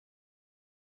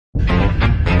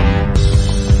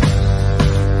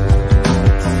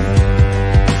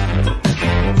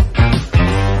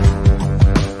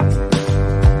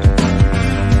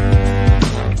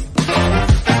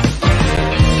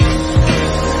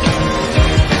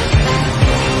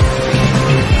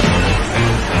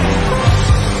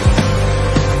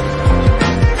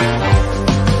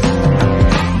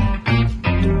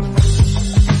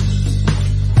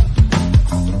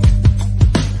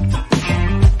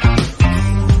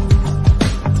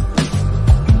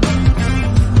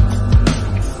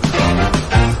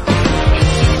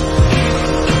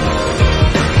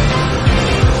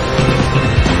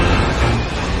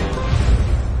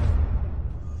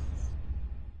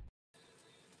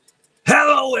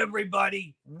Hello,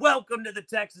 everybody. Welcome to the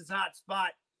Texas Hotspot,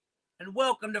 and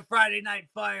welcome to Friday Night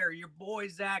Fire. Your boy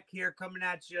Zach here, coming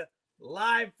at you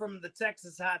live from the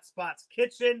Texas Hotspot's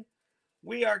kitchen.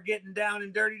 We are getting down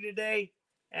and dirty today,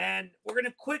 and we're going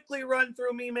to quickly run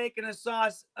through me making a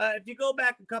sauce. If you go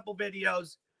back a couple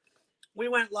videos, we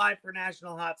went live for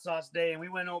National Hot Sauce Day, and we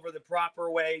went over the proper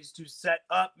ways to set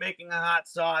up making a hot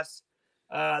sauce.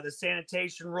 The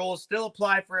sanitation rules still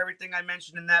apply for everything I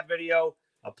mentioned in that video.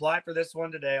 Apply for this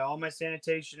one today. All my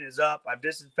sanitation is up. I've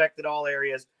disinfected all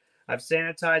areas. I've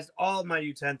sanitized all of my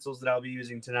utensils that I'll be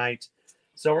using tonight.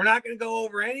 So we're not going to go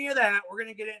over any of that. We're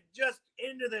going to get just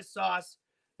into this sauce.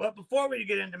 But before we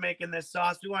get into making this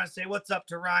sauce, we want to say what's up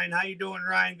to Ryan. How you doing,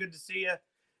 Ryan? Good to see you.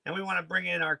 And we want to bring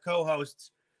in our co-hosts.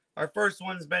 Our first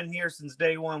one's been here since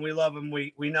day one. We love him.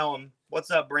 We know him. What's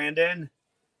up, Brandon?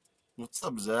 What's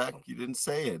up, Zach? You didn't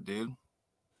say it, dude.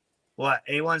 What,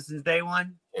 A1 since day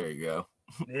one? There you go.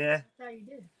 Yeah. That's how you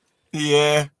did.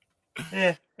 Yeah.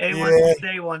 Yeah. A1 since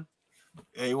day one.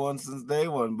 A1 since day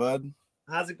one, bud.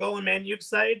 How's it going, man? You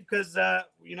excited? Because,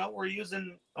 we're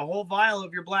using a whole vial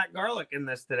of your black garlic in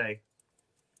this today.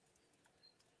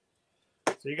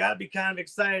 So you got to be kind of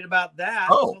excited about that.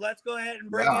 Oh. So let's go ahead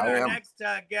and bring in our next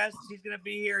guest. He's going to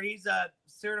be here. He's a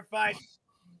certified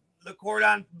the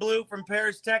cordon bleu from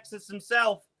Paris, Texas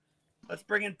himself. Let's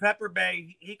bring in Pepper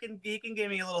Bay. He can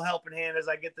give me a little helping hand as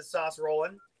I get the sauce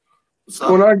rolling. What's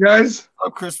going on, guys? What's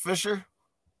up, Chris Fisher?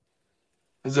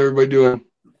 How's everybody doing?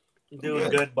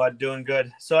 Doing good, bud. Doing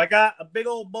good. So I got a big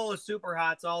old bowl of super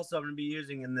hots also I'm going to be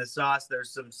using in this sauce.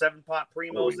 There's some 7-pot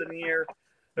primos in here.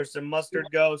 There's some mustard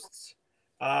ghosts.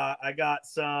 I got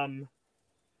some,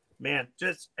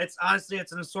 it's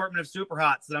an assortment of super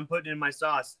hots that I'm putting in my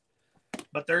sauce.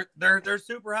 But they're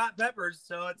super hot peppers,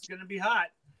 so it's going to be hot.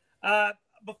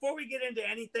 Before we get into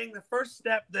anything, the first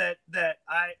step that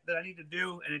I need to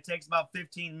do, and it takes about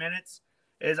 15 minutes,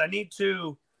 is I need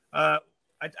to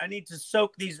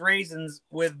soak these raisins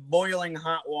with boiling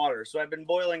hot water. So I've been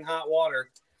boiling hot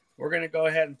water. We're going to go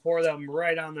ahead and pour them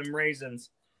right on them raisins.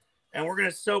 And we're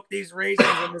going to soak these raisins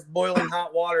in this boiling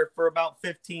hot water for about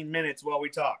 15 minutes while we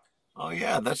talk. Oh,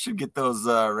 yeah. That should get those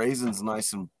raisins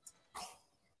nice and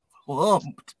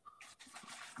plumped.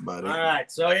 Buddy. All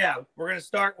right. So, yeah, we're going to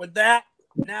start with that.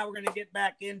 Now we're going to get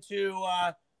back into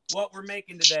what we're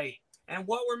making today. And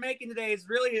what we're making today is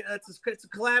really it's a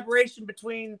collaboration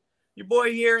between your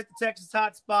boy here at the Texas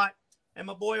Hotspot and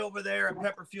my boy over there at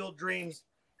Pepper Fueled Dreams.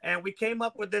 And we came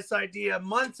up with this idea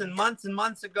months and months and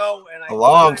months ago. And a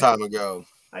long time ago.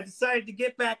 I decided to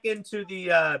get back into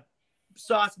the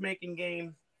sauce making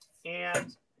game.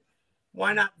 And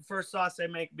why not the first sauce I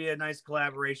make be a nice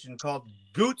collaboration called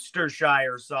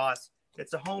Gootstershire sauce.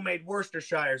 It's a homemade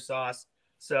Worcestershire sauce.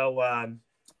 So I'm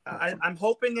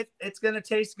hoping it's going to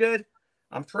taste good.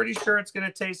 I'm pretty sure it's going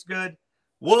to taste good.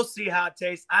 We'll see how it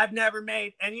tastes. I've never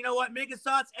made, and you know what? Making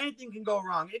sauce, anything can go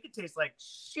wrong. It could taste like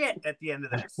shit at the end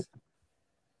of this.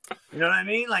 You know what I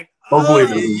mean? Like,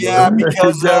 yeah,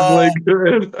 because definitely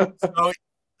good.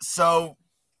 so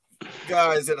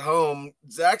guys at home,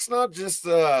 Zach's not just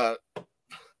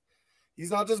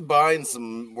he's not just buying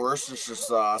some Worcestershire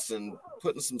sauce and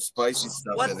putting some spicy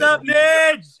stuff in it. What's up,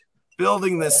 Midge?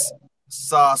 Building this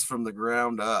sauce from the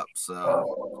ground up.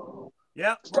 So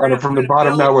yep. Started from the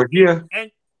bottom, now we're here.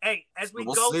 And hey, as we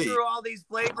go through all these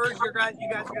flavors, you guys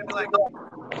are gonna be like,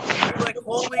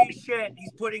 holy shit,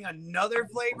 he's putting another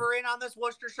flavor in on this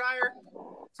Worcestershire.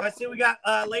 So I see we got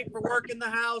Late for Work in the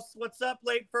house. What's up,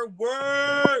 Late for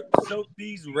Work? Soak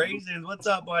these raisins. What's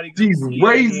up, buddy? Good These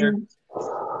raisins.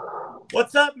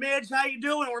 What's up, Midge? How you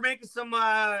doing? We're making some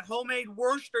homemade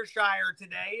Worcestershire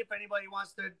today. If anybody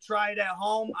wants to try it at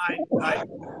home, I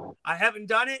haven't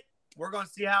done it. We're going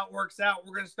to see how it works out.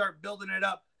 We're going to start building it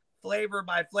up flavor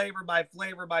by flavor by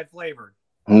flavor by flavor.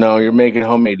 No, you're making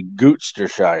homemade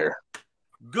Gootstershire.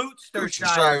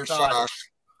 Gootstershire sauce.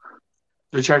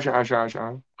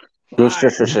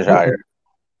 Gootstershire.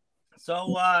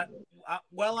 So, I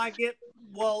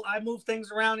move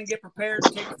things around and get prepared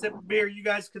and take a sip of beer. You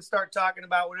guys can start talking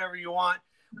about whatever you want.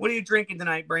 What are you drinking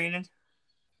tonight, Brandon?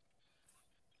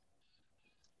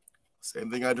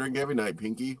 Same thing I drink every night,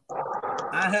 Pinky.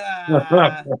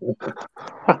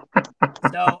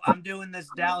 So I'm doing this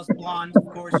Dallas Blonde. Of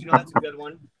course, that's a good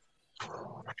one.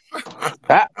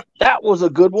 That was a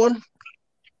good one.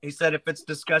 He said, if it's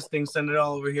disgusting, send it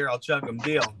all over here. I'll chug them.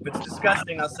 Deal. If it's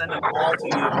disgusting, I'll send them all to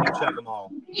you and you chug them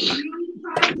all.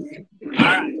 All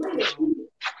right.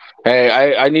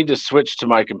 Hey, I need to switch to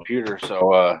my computer, so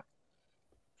well,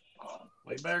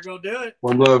 you better go do it.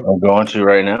 One love. I'm going to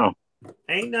right now.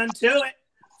 Ain't none to it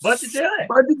but to do it.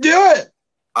 But to do it.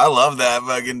 I love that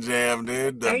fucking jam,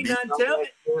 dude. The Ain't beat none on to that it.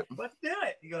 shit. Let's do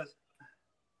it. He goes,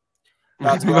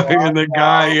 About to go And the off,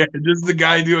 guy, y'all. yeah, just the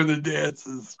guy doing the dance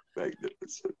is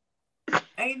magnificent.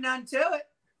 ain't none to it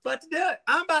but to do it.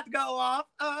 I'm about to go off.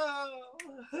 Oh.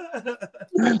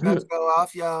 About to go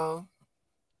off, y'all.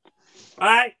 All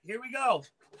right, here we go.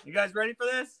 You guys ready for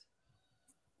this?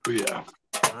 Yeah.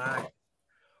 All right.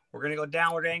 We're going to go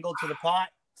downward angle to the pot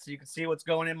so you can see what's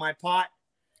going in my pot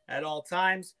at all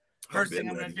times. First thing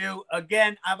I'm going to do,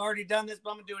 again, I've already done this, but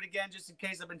I'm going to do it again just in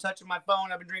case I've been touching my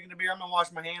phone. I've been drinking the beer. I'm going to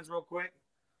wash my hands real quick.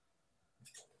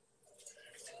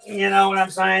 You know what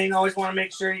I'm saying? You always want to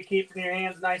make sure you keep your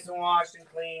hands nice and washed and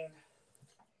clean.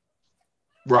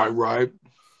 Right. Right.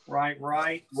 We're in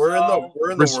the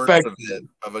Respect. works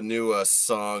of a new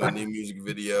song, a new music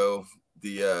video.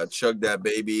 The Chug That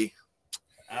Baby.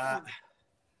 All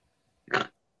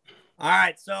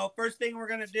right, so first thing we're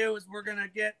going to do is we're going to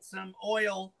get some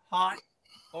oil hot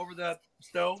over the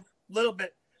stove. Little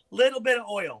bit of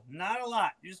oil, not a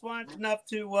lot. You just want enough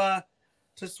to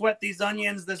sweat these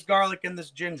onions, this garlic, and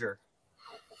this ginger.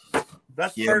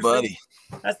 That's the first buddy. thing.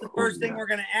 That's the first thing we're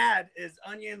going to add is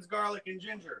onions, garlic, and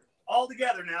ginger all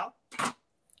together now.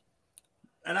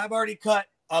 And I've already cut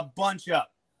a bunch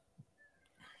up.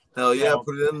 Hell yeah,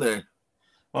 put it in there.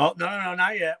 Well, no,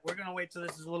 not yet. We're going to wait till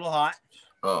this is a little hot.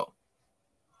 Oh.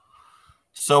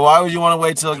 So why would you want to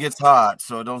wait till it gets hot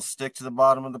so it don't stick to the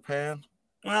bottom of the pan?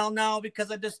 Well, no, because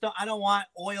I don't want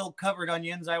oil covered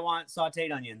onions. I want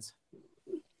sauteed onions.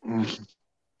 He's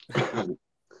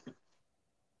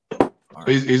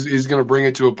going to bring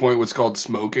it to a point what's called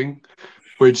smoking,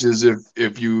 which is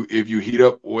if you heat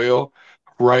up oil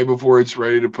right before it's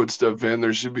ready to put stuff in,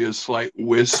 there should be a slight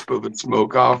wisp of a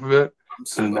smoke off of it,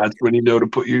 and that's when you know to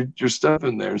put your stuff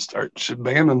in there and start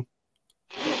shabamming.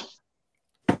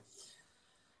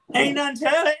 Ain't none to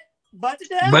it but to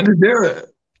do it. But to do it.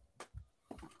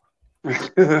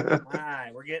 All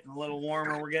right, we're getting a little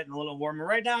warmer.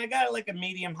 Right now, I got like a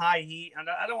medium-high heat.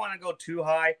 I don't want to go too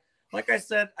high. Like I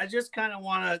said, I just kind of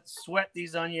want to sweat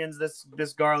these onions,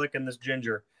 this garlic, and this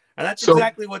ginger. And that's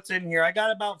exactly what's in here. I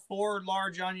got about 4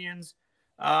 large onions.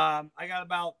 I got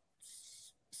about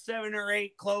 7 or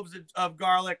 8 cloves of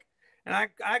garlic. And I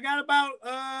got about,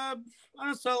 I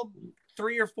don't know,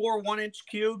 3 or 4 1-inch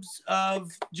cubes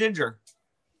of ginger.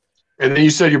 And then you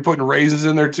said you're putting raisins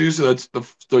in there too, so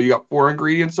so you got 4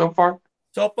 ingredients so far?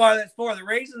 So far, that's 4. The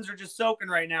raisins are just soaking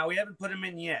right now. We haven't put them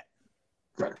in yet.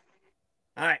 Okay.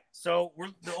 All right, so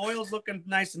the oil's looking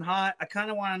nice and hot. I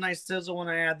kind of want a nice sizzle when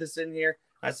I add this in here.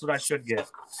 That's what I should get.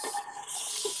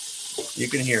 You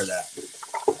can hear that.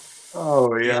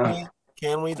 Oh, yeah.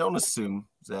 Can we? Don't assume,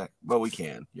 Zach. But we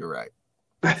can. You're right.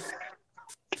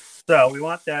 So we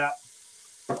want that.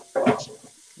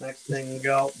 Next thing to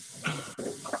go.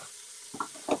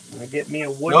 I get me a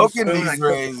wooden Soaking spoon. these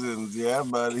raisins. Yeah,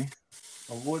 buddy.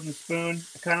 A wooden spoon.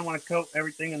 I kind of want to coat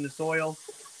everything in this oil.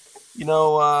 You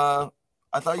know,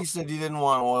 I thought you said you didn't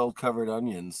want oil-covered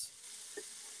onions.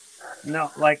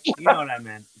 No, like, you know what I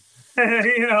meant.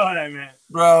 You know what I meant.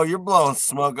 Bro, you're blowing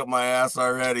smoke up my ass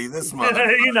already. This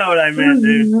mother. You know what I meant,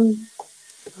 dude.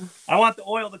 I want the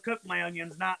oil to cook my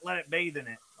onions, not let it bathe in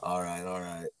it. All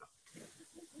right.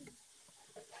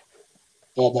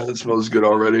 Oh, that smells good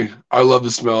already. I love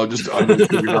the smell. Just onions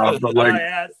cooking off, but like,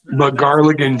 but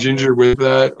garlic and ginger with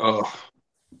that. Oh,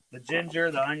 the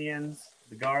ginger, the onions,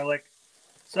 the garlic.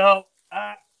 So,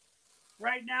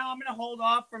 right now I'm gonna hold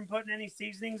off from putting any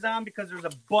seasonings on because there's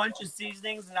a bunch of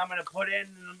seasonings that I'm gonna put in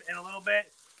a little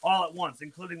bit, all at once,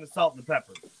 including the salt and the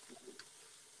pepper.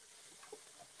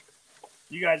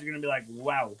 You guys are gonna be like,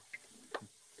 wow.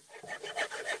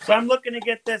 So I'm looking to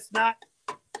get this not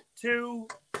too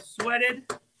sweated.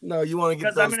 No, you want to get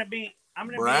because those I'm gonna be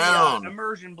brown.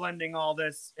 immersion blending all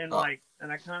this and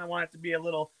and I kind of want it to be a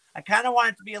little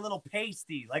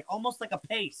pasty, like almost like a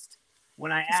paste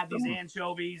when I add these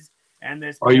anchovies and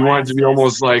this. Oh, you want it to be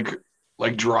almost like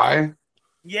dry?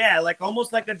 Yeah, like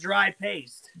almost like a dry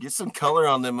paste. Get some color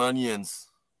on them onions.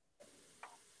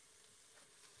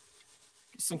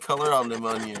 Get some color on them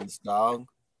onions, dog.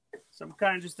 So I'm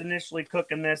kind of just initially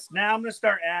cooking this. Now I'm going to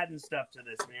start adding stuff to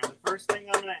this, man. The first thing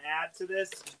I'm going to add to this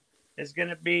is going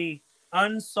to be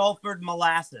unsulfured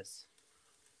molasses.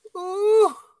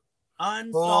 Ooh.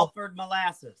 Unsulfured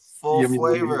molasses. Full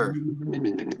flavor.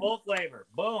 Full flavor.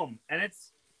 Boom. And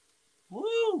it's,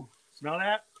 woo. Smell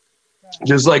that?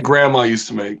 Just like Grandma used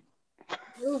to make.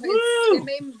 Ooh, it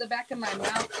made the back of my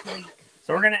mouth leak.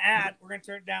 So we're going to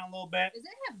turn it down a little bit. Does it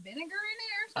have vinegar in it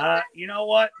or something? You know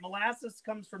what? Molasses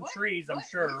comes from trees, I'm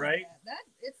sure, right?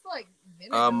 It's like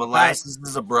vinegar. Molasses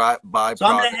is a byproduct so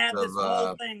I'm going to add this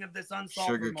whole thing of this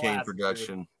unsalted sugar cane molasses,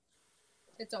 production.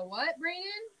 It's a what, Brandon?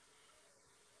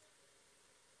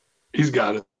 He's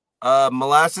got it.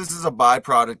 Molasses is a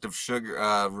byproduct of sugar,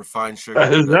 refined sugar.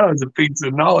 That was a piece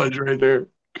of knowledge right there.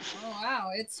 Oh wow,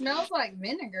 it smells like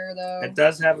vinegar though. It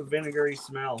does have a vinegary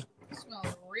smell. It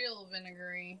smells real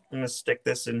vinegary. I'm gonna stick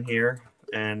this in here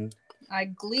and I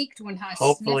gleeked when I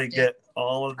hopefully sniffed get it.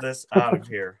 all of this out of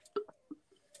here.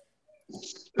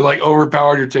 It like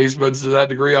overpowered your taste buds to that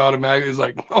degree automatically. It's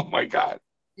like, oh my God.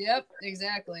 Yep,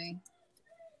 exactly.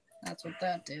 That's what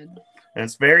that did. And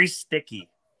it's very sticky.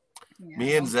 Yeah.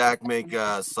 Me and Zach make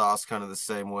sauce kind of the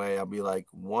same way. I'll be like,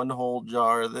 one whole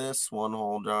jar of this, one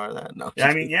whole jar of that. No,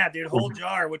 I mean, yeah, dude, whole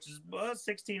jar, which is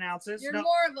 16 ounces. You're No.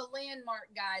 more of a landmark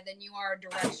guy than you are a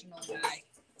directional guy.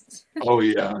 Oh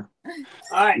yeah. All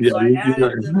right, Yeah, so you I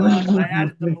added do. I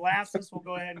added the molasses. We'll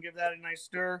go ahead and give that a nice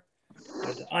stir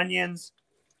with the onions.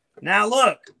 Now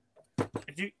look,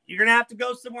 if you're gonna have to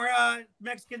go somewhere,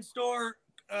 Mexican store,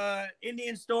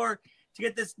 Indian store, to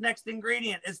get this next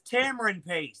ingredient. It's tamarind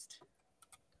paste.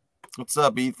 What's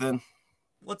up, Ethan?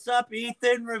 What's up,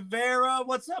 Ethan Rivera?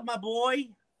 What's up, my boy?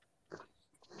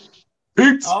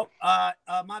 Peace. Oh,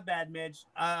 my bad, Midge.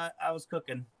 I was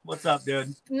cooking. What's up,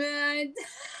 dude? Dude,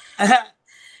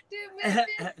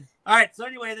 All right. So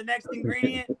anyway, the next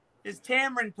ingredient is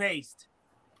tamarind paste.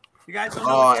 You guys don't know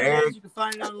Oh, what that Eric. is. You can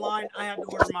find it online. I had to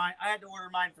order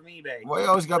mine from eBay. Why you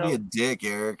always gotta be So- a dick,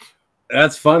 Eric?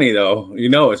 That's funny though. You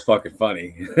know it's fucking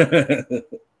funny.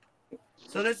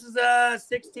 So this is a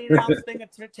 16-ounce thing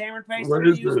of tamarind paste. What I'm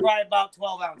gonna is use it? probably about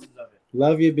 12 ounces of it.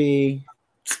 Love you, B.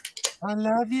 I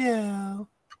love you.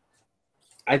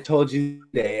 I told you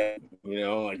today, you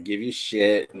know, I give you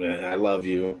shit, man. I love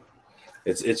you.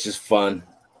 It's just fun.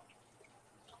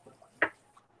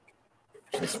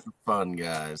 Just for fun,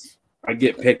 guys. I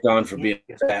get picked on for being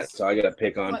fat, so I gotta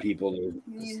pick on people to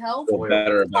need help? feel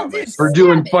better about myself. For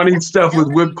doing funny stuff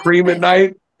with whipped cream at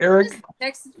night, Eric.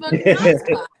 Texas fucking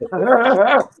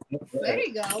hotspot. There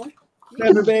you go.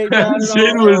 That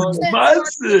shit was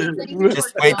busted.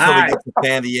 Just wait till we get to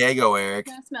San Diego, Eric.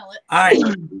 Can I smell it? All right.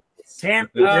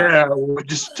 Yeah, well,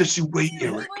 just you wait,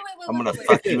 Eric. I'm gonna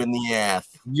fuck you in the ass.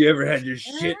 You ever had your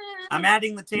shit? I'm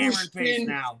adding the tamarind paste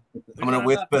now. I'm gonna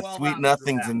whisper About 12 sweet ounces of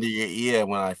nothings that. into your ear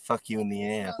when I fuck you in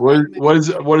the ass.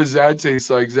 What does that taste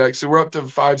like, Zach? So we're up to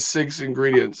 5-6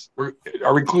 ingredients. Are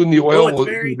we including the oil? Oh, it's We'll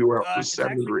very, do up to it's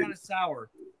 7 actually kind of ingredients. sour.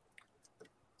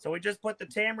 So we just put the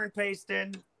tamarind paste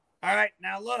in. All right,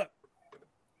 now look.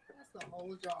 That's the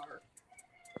whole jar.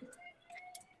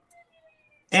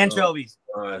 Anchovies.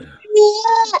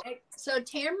 So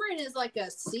tamarind is like a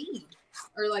seed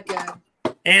or like a.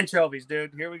 Anchovies,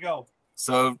 dude. Here we go.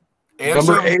 So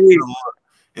Number anchovy 8.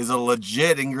 is a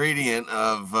legit ingredient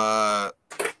of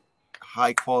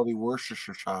high quality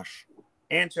Worcestershire sauce.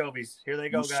 Anchovies. Here they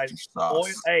go, guys. Worcestershire Oil,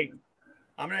 sauce. hey,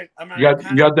 I'm gonna.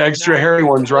 You got the extra hairy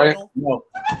ones, right? No.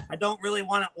 I don't really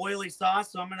want an oily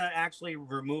sauce, so I'm gonna actually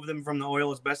remove them from the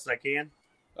oil as best as I can.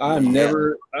 I'm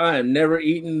never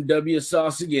eating W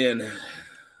sauce again.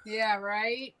 Yeah,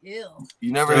 right. Ew.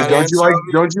 You never Hey, had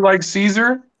don't you like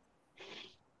Caesar?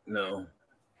 No.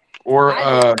 Or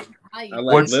I like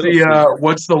what's Little the Caesar.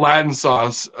 what's the Latin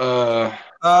sauce?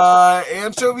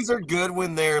 anchovies are good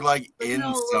when they're like in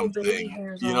No little baby something.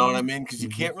 hairs You know on what I mean? Because you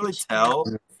can't really tell.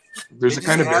 There's a They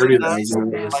kind of just have area nice,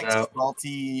 that like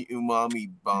salty umami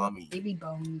balmy. baby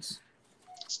bones.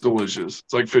 it's delicious.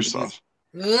 It's like fish sauce.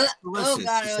 Ugh. Delicious. Oh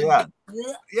god. Yeah.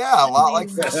 Ugh. Yeah, a lot like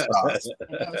fish sauce.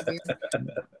 That was weird.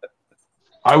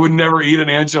 I would never eat an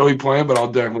anchovy plant, but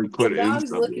I'll definitely put it in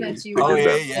Dog's looking something. at you. Oh Like yeah,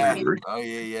 that yeah. flavor. Oh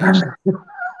yeah, yeah.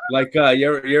 Like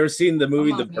you ever seen the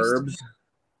movie The Come on, Burbs?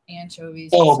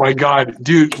 Anchovies. Oh my god,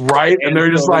 dude! Right? And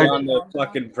they're just Anchovy like, on the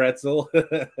fucking pretzel.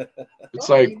 it's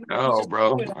like, oh,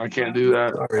 bro, I can't do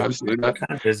that. Absolutely not.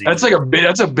 Kind of busy. That's like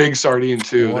that's a big sardine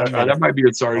too. That might be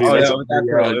a sardine. Oh, That's yeah, a that's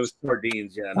big, right. It was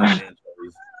sardines, yeah, not anchovies.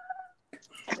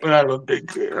 I'm a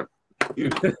big fan.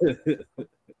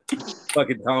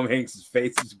 Fucking Tom Hanks'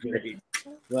 face is great.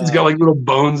 It's got like little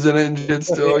bones in it and shit.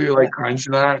 Still, you're like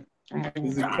crunching that.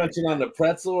 Is it crunching on the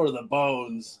pretzel or the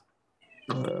bones?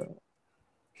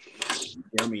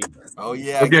 Yummy. Oh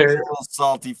yeah, Okay. get the little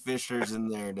salty fishers in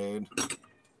there, dude.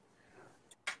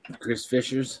 Chris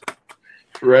Fisher's.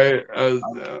 Right? How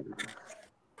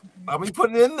many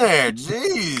putting in there?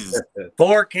 Jeez.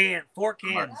 Four cans.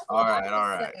 All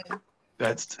right.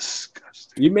 That's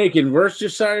disgusting. You making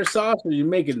Worcestershire sauce or you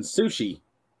making sushi?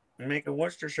 I'm making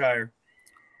Worcestershire.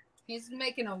 He's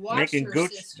making a Making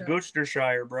Worcestershire.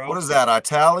 Gootstershire, bro. What is that?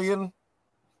 Italian?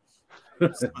 Do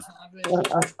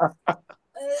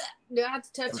I have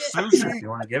to touch it? Sushi? You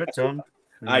want to give it to him?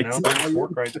 I know, tell you.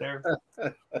 fork right there.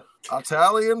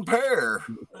 Italian pear.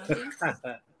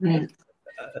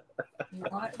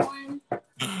 What one? All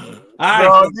right.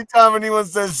 No, anytime anyone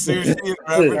says sushi in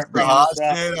reference to Bring hot this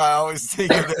up. shit, I always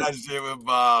think of that shit with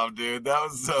Bob, dude. That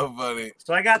was so funny.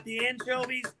 So I got the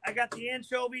anchovies. I got the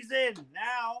anchovies in.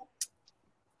 Now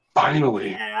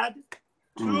Finally. add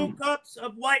 2 cups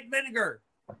of white vinegar.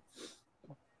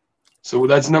 So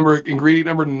that's ingredient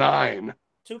number 9.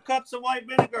 2 cups of white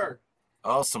vinegar.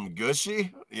 Oh, some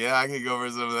gushy? Yeah, I could go for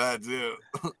some of that too.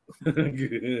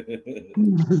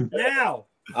 Now,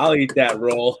 I'll eat that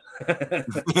roll. here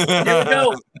we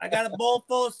go. I got a bowl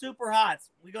full of super hots.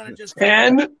 We're gonna just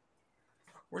 10?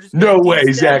 We're just No gonna way, destem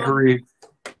 'em. Zachary.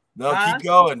 No, Huh? keep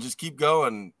going. Just keep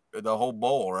going. The whole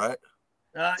bowl, right?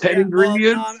 10 Well,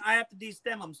 ingredients? no, I have to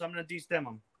destem them, so I'm gonna destem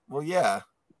them. Well, yeah.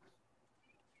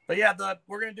 But yeah,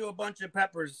 we're gonna do a bunch of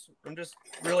peppers. I'm just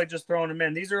really just throwing them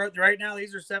in. These are right now.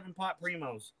 These are 7-pot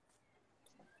primos.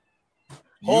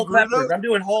 Whole grew peppers. those? I'm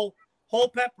doing whole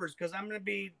peppers because I'm gonna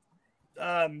be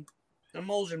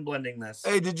emulsion blending this.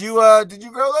 Hey, did you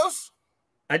grow those?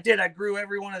 I did. I grew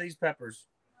every one of these peppers.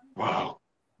 Wow.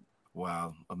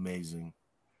 Wow, amazing.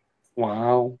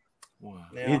 Wow. Wow.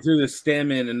 Yeah. He threw the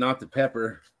stem in and not the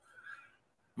pepper.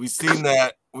 We seen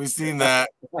that. We seen that.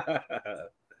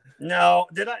 No,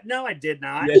 did I? No, I did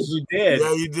not. Yes, you did.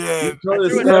 Yeah, you did. You I threw the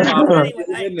threw it stem in. off Anyway,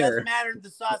 and hey, in it there. doesn't matter if the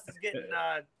sauce is getting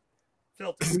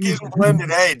filtered. It's getting blended.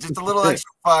 Hey, just a little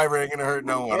extra fiber ain't gonna hurt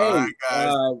no one. All right,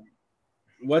 guys.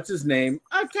 What's his name?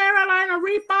 A Carolina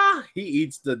Reaper. He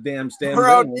eats the damn stem.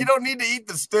 Bro, don't he? you don't need to eat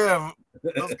the stem.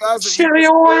 Those guys that eat Chili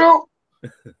the oil.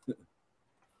 stem-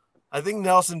 I think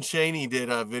Nelson Chaney did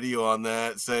a video on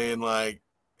that saying like,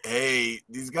 hey,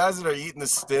 these guys that are eating the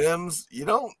stems, you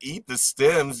don't eat the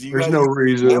stems. You There's guys no eat the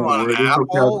reason. stem on an There's no apple.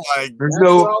 cap- Like, There's That's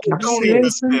no all you don't eat the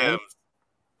capsaicin.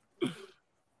 stems.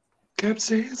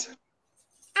 Capsaicin.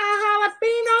 A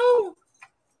jalapeno.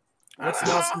 What's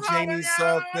Nelson Chaney's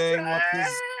thing? What's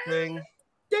his thing?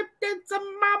 Dipped in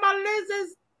some Mama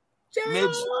Liz's.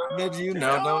 Midge, you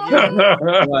know,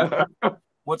 don't you?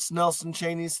 What's Nelson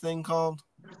Chaney's thing called?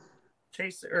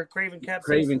 Chase or Craven capsaicin.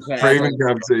 Craven capsaicin. Craven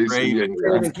capsaicin. Craven.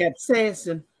 Craven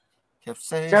capsaicin.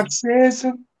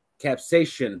 Capsaicin.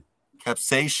 Capsaicin.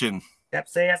 Capsaicin.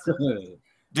 Capsaicin.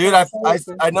 Dude,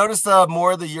 I noticed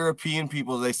more of the European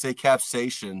people, they say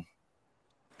capsaicin.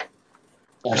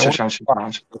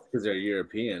 Because they're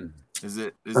European. Is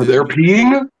it? Are they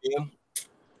peeing?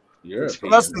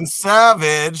 European. Justin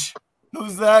Savage.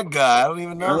 Who's that guy? I don't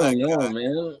even I know that don't know, guy.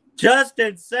 man.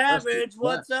 Justin Savage,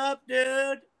 what's up,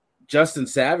 dude? Justin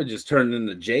Savage is turned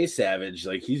into Jay Savage.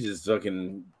 Like, he's just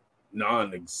fucking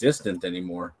non-existent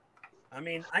anymore. I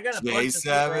mean, I got a Jay bunch of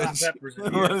super hot Savage. peppers in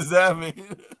What here. does that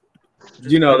mean?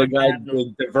 You know, the guy, adding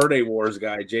them. the Verde Wars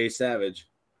guy, Jay Savage.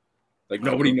 Like,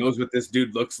 nobody knows what this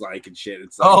dude looks like and shit.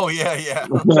 It's like, Oh, yeah, yeah.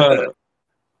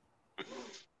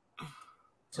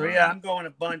 So yeah, I'm going a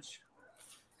bunch.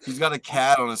 He's got a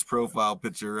cat on his profile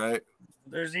picture, right?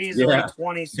 There's easily Yeah.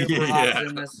 20 super Yeah. hots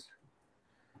in this.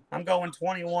 I'm going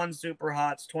 21 super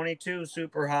hots, 22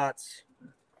 super hots,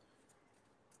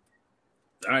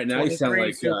 all right, now you sound 23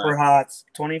 like super hots,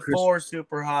 24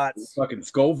 super hots, fucking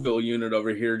Scoville unit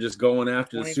over here, just going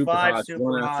after the super 25 hots, super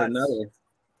one after hots, another,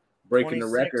 breaking the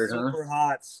 26 record, huh? super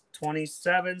hots,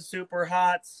 27 super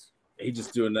hots. He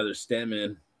just threw another stem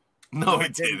in. No, I he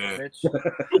didn't.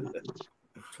 bitch.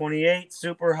 28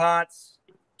 super hots,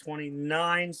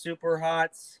 29 super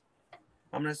hots.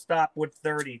 I'm going to stop with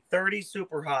 30. 30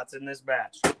 super hots in this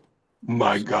batch.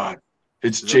 My God.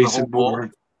 It's Is that the Jason whole bowl?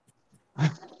 Bourne.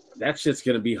 That shit's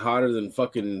gonna be hotter than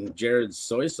fucking Jared's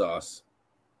soy sauce.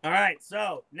 All right,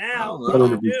 so now Oh, what I'm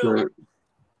going to 100%. do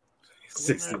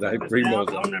 69 Now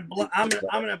primos. I'm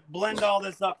gonna blend all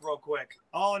this up real quick,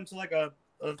 all into like a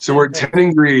So we're 10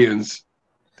 ingredients.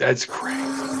 That's crazy.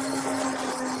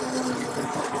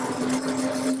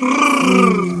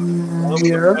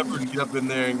 Yeah. Peppers get up in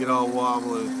there and get all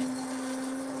wobbly.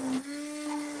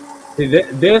 See,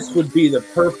 this would be the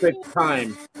perfect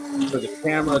time for the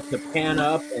camera to pan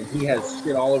up, and he has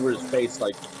shit all over his face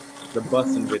like the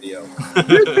bussin' video.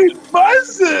 This is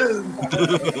buzzing.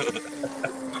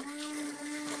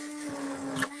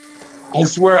 I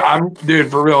swear, dude,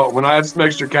 for real. When I have some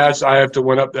extra cash, I have to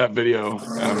one up that video.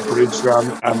 I'm pretty sure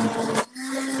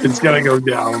it's gonna go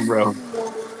down, bro.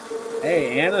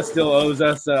 Hey, Anna still owes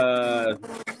us a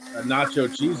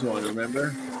nacho cheese one,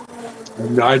 remember?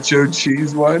 Nacho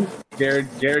cheese one.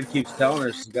 Jared keeps telling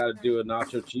her she's got to do a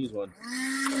nacho cheese one.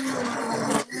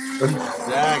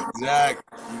 Zach,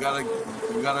 you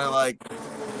gotta like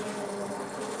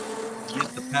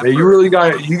get the pepper.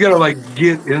 Yeah, you gotta like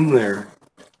get in there.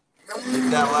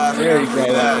 Get that last There you one. go.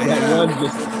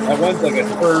 Yeah, That one's like a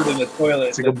turd in the toilet.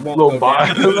 It's like a that won't little go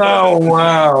bite. down. Oh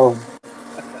wow.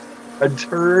 A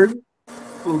turd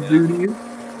will do to you.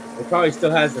 It probably still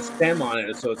has the stem on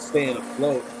it, so it's staying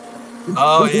afloat.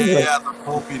 Oh yeah. The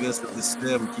pulpiness of the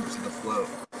stem keeps it afloat.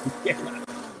 Yeah.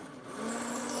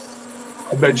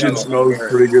 I bet you it smells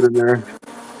pretty good in there.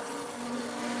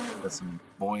 That's some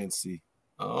buoyancy.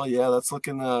 Oh yeah, that's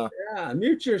looking. Yeah,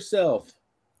 mute yourself.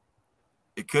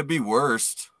 It could be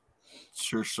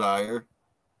Worcestershire.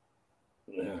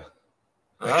 Yeah.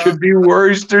 It could be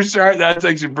Worcestershire. That's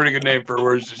actually a pretty good name for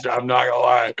Worcestershire. I'm not gonna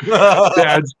lie.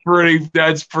 That's pretty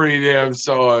damn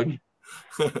solid.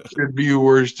 Could be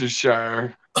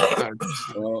Worcestershire.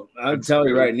 Well, I'll tell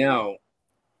you right now,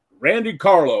 Randy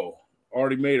Carlo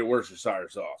already made a Worcestershire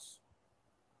sauce.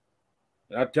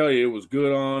 And I tell you, it was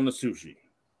good on the sushi.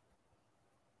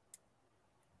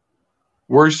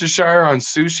 Worcestershire on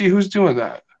sushi? Who's doing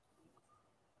that?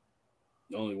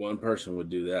 Only one person would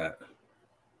do that.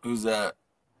 Who's that?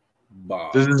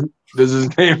 Bob. Does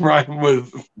his name rhyme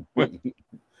with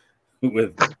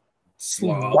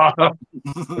slob? All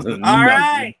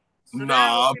right. So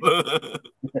Knob. look,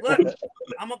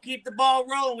 I'm gonna keep the ball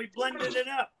rolling. We blended it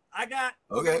up. I got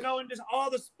going just all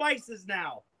the spices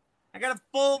now. I got a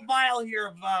full vial here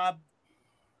of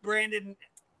Brandon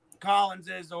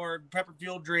Collins's or Pepper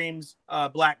Fuel Dreams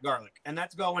black garlic, and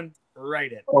that's going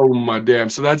right in. Oh my damn!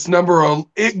 So that's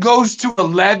it goes to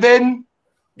 11.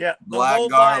 Yeah, black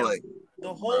garlic.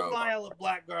 The whole vial of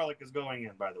black garlic is going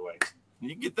in. By the way, Can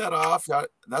you get that off?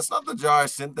 That's not the jar I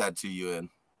sent that to you in.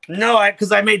 no,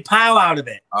 because I made pow out of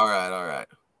it. All right.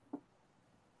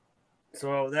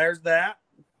 So there's that.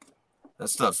 That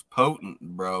stuff's potent,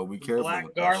 bro. Be careful.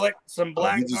 Black garlic, some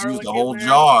black You just garlic. used the whole in there.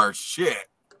 jar. Shit.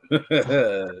 I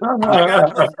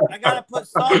gotta put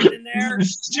salt in there.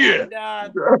 Shit.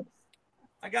 And,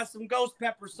 I got some ghost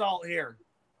pepper salt here.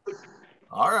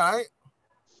 All right.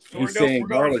 So You're saying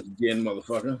garlic again,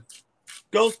 motherfucker.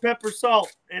 Ghost pepper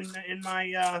salt in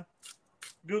my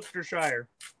Gootstershire.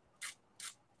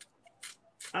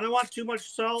 I don't want too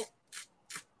much salt,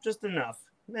 just enough.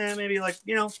 Maybe like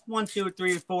 1, 2,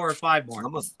 3, 4, or 5 more.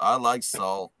 I like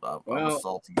salt. I'm a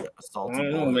salty I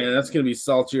don't know, man. That's gonna be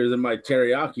saltier than my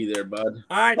teriyaki there, bud.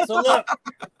 All right, so look.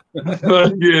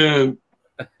 Again.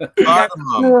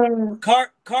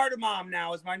 Cardamom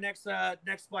now is my next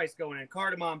spice going in.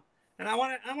 Cardamom, and I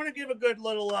want to give a good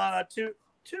little 2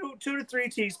 to 3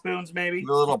 teaspoons maybe. A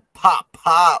little pop,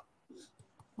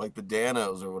 like the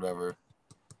Danos or whatever.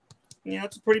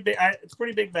 It's a pretty big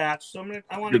batch. So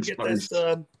I want to get spice. this.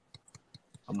 I'm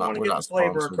not. Get the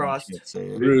flavor across.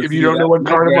 If you don't know what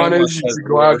cardamom is, you should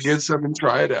go out and get some and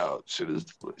try it out. Shit is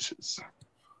delicious.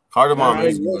 Cardamom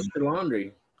is good.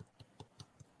 Laundry.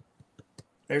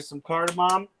 There's some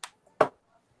cardamom.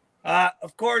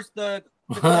 Of course, the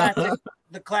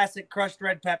classic crushed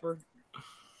red pepper.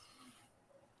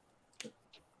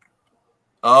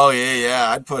 Oh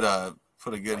yeah. I'd put a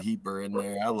good heaper in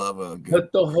there. I love a good.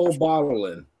 Put the whole bottle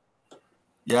in.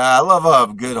 Yeah, I love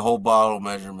a good whole bottle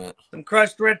measurement. Some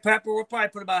crushed red pepper. We'll probably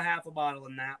put about half a bottle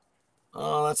in that.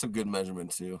 Oh, that's a good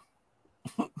measurement too.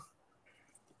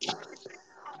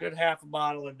 Good half a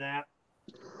bottle in that.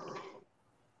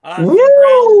 Some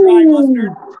ground dry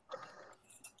mustard.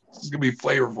 This is gonna be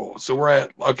flavorful. So we're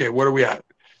at what are we at?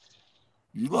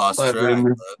 You lost track.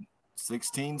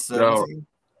 16, 17.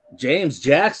 James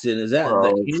Jackson, is that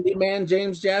the handyman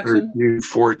James Jackson? 13,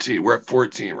 14. We're at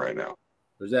 14 right now.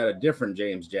 Or is that a different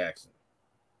James Jackson?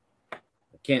 I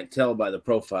can't tell by the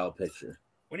profile picture.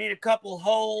 We need a couple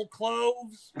whole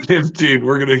cloves. 15.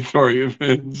 We're gonna ignore you,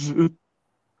 Vince.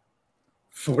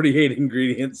 48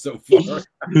 ingredients so far.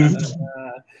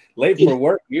 Late for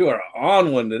work. You are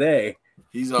on one today.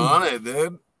 He's on it,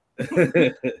 dude.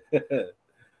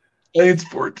 It's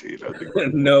 14. I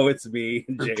think. No, it's me,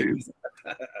 James.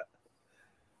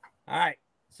 All right.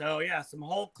 So yeah, some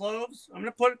whole cloves. I'm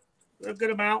gonna put a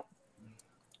good amount.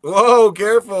 Whoa,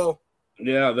 careful.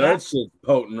 Yeah, that's just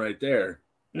potent right there.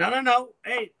 No.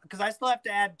 Hey, because I still have to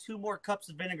add 2 more cups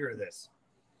of vinegar to this.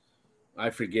 I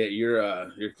forget you're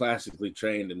classically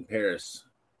trained in Paris.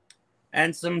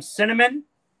 And some cinnamon.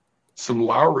 Some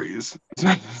Lowry's.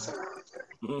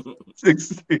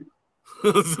 16.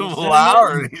 Some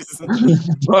Lowry's.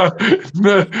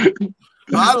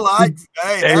 I like.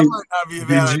 Hey, that might not be a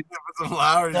bad idea. Put some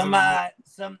Lowry's.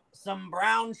 Some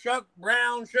brown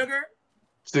sugar.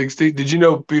 16. Did you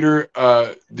know, Peter?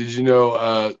 Did you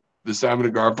know the Simon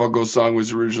and Garfunkel song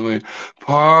was originally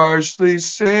parsley,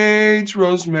 sage,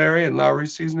 rosemary, and Lowry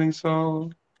seasoning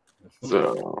salt?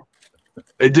 So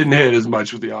it didn't hit as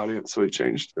much with the audience, so he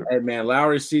changed it. Hey man,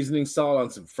 Lowry seasoning salt on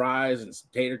some fries and some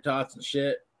tater tots and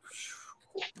shit.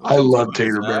 I love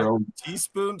tater Zach? barrel.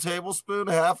 Teaspoon, tablespoon,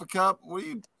 half a cup. What do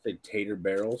you Say tater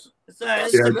barrels. It's a, Yeah,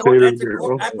 it's a, tater that's a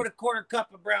barrel. I put a quarter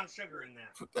cup of brown sugar in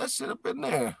that. put that shit up in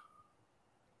there?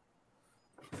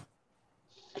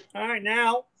 All right,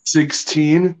 now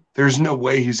 16. There's no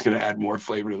way he's gonna add more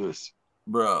flavor to this.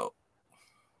 Bro.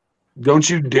 Don't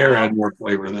you dare add more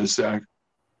flavor to this, Zach.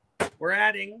 we're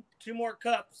adding 2 more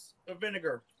cups of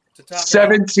vinegar to top it up.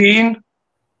 17.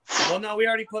 Well, no, we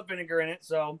already put vinegar in it,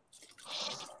 so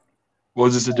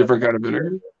Was this a different kind of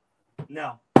vinegar?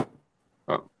 no.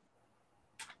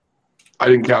 I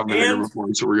didn't count vinegar And-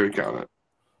 before, so we're gonna count it.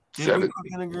 Did we 17.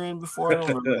 put vinegar in before? I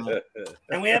don't remember that.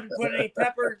 And we haven't put any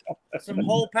pepper, some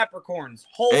whole peppercorns.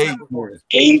 Whole Hey. peppercorns.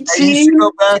 Hey, 18.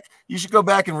 you should go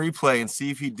back and replay and see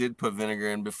if he did put vinegar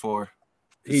in before.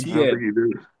 He I don't did. think you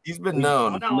do. He's been Oh,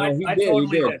 known. no, No, I he totally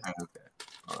did. did.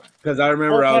 Okay. Because I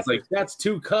remember Whole I was pepper. like, that's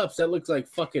 2 cups. That looks like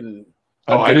fucking.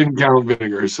 Oh, I didn't count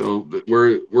vinegar, so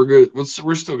we're good.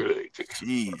 We're still good at 18.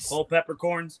 Jeez. Whole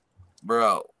peppercorns.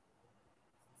 Bro.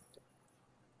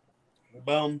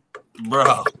 Boom.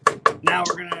 Bro. Now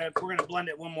we're gonna blend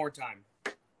it one more time.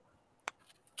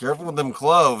 Careful with them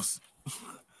cloves.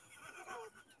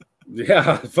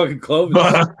 Yeah, fucking clove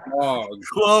is strong.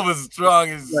 Clove is strong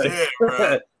as shit,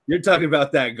 bro. You're talking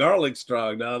about that garlic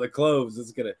strong now. The cloves,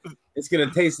 it's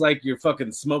gonna taste like you're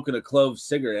fucking smoking a clove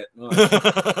cigarette. Oh.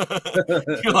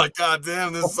 You're like, God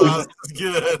damn, this sauce is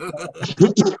good.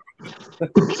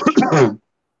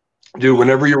 Dude,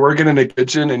 whenever you're working in a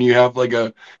kitchen and you have like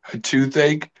a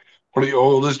toothache, one of the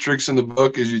oldest tricks in the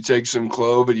book is you take some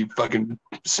clove and you fucking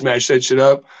smash that shit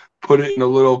up, put it in a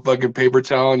little fucking paper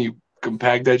towel, and you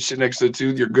compact that shit next to the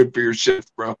tooth. You're good for your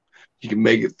shift, bro. You can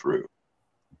make it through.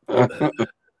 For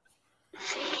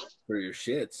your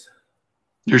shits.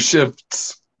 Your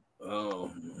shifts. Oh,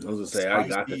 I was gonna say I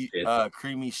got the Spicy, shit.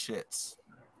 creamy shits.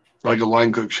 Like a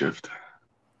line cook shift.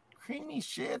 Creamy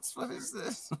shits? What is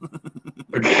this?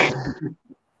 Okay.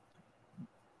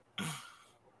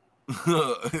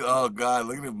 Oh God,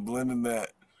 look at him blending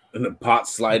that. And the pot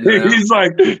sliding around. He's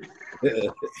like,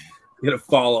 Gonna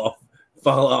fall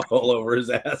off all over his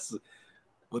ass.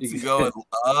 What's he going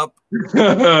up?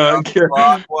 at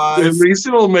Clockwise. least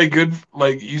it'll make good.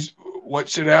 Like, what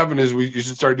should happen is you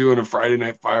should start doing a Friday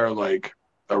Night Fire, like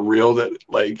a reel that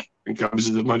like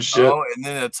encompasses a bunch of shit. Oh, and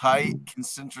then a tight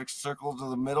concentric circle to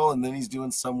the middle, and then he's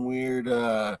doing some weird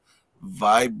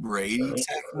vibrating There you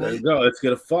technique. go. It's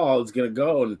gonna fall. It's gonna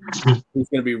go, and he's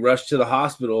gonna be rushed to the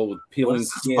hospital with What peeling is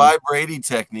this skin. vibrating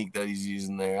technique that he's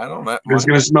using there? I don't know. It's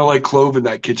gonna smell like clove in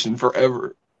that kitchen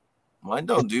forever. Mine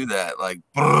don't do that. Like,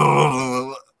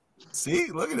 see,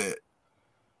 look at it.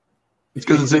 It's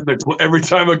because it's in the every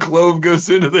time a clove goes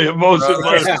into the emotion.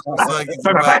 Bro, it's like it's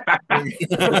about-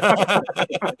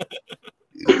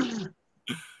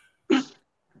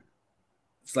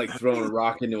 It's like throwing a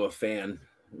rock into a fan.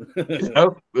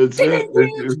 Yep, that's it.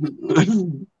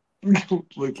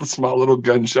 Like the small little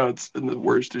gunshots in the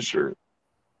Worcestershire.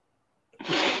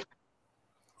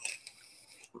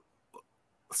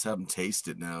 Let's have him taste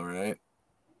it now, right?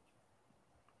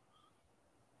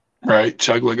 Right,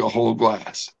 chug like a whole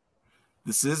glass.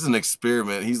 This is an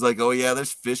experiment. He's like, oh yeah,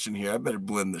 there's fish in here. I better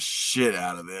blend the shit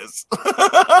out of this.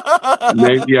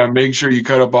 Make sure you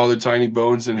cut up all the tiny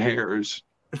bones and hairs.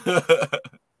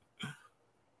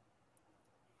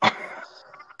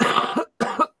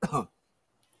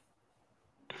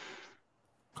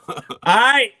 All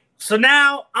right, so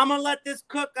now I'm gonna let this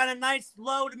cook on a nice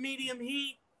low to medium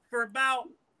heat for about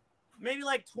maybe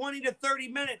like 20 to 30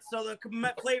 minutes, so the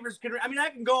flavors can. I mean, I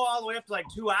can go all the way up to like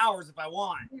 2 hours if I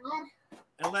want,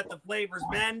 and let the flavors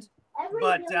mend.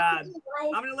 But I'm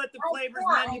gonna let the flavors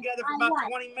mend together for about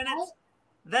 20 minutes.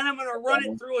 Then I'm gonna run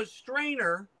it through a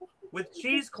strainer with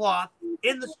cheesecloth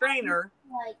in the strainer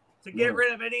to get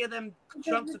rid of any of them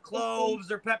chunks of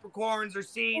cloves or peppercorns or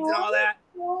seeds and all that.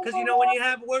 Because, you know, when you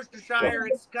have Worcestershire,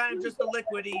 it's kind of just a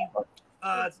liquidy,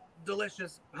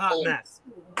 delicious, hot mess.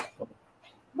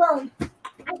 So,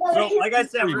 like I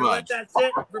said, we're going to let that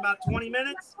sit for about 20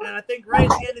 minutes. And I think right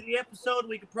at the end of the episode,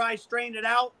 we could probably strain it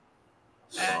out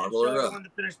and show everyone the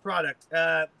finished product.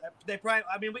 They probably,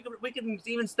 I mean, we can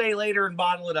even stay later and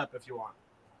bottle it up if you want.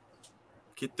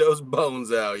 Get those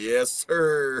bones out. Yes,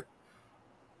 sir.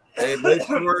 Hey, nice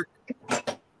work.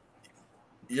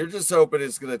 You're just hoping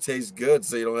it's going to taste good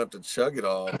so you don't have to chug it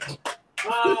all.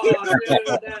 Oh, dude,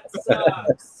 that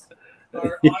sucks.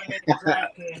 Our automated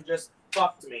draft can just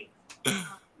fucked me.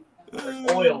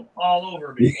 There's oil all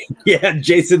over me. Yeah,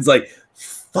 Jason's like,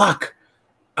 fuck.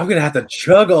 I'm going to have to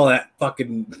chug all that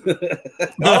fucking.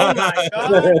 Oh, my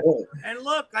God. And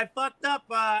look, I fucked up.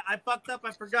 I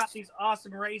forgot these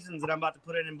awesome raisins that I'm about to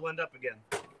put in and blend up again.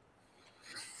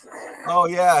 Oh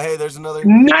yeah, hey, there's another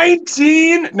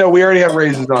 19. No, we already have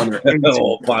raisins on there. 18.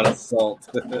 Oh, pot of salt.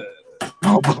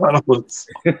 Oh, bottles.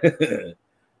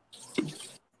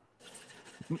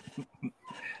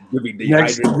 You'll be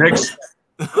dehydrated.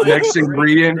 Next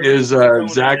ingredient is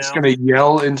Zach's gonna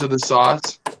yell into the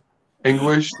sauce,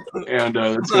 English, and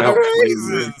it's gonna help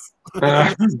flavor.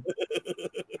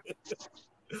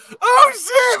 Oh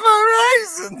shit, my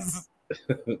raisins!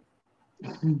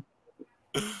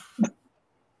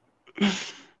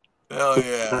 Hell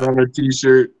yeah! Put on a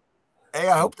t-shirt. Hey,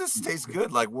 I hope this tastes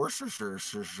good, like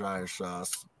Worcestershire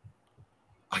sauce.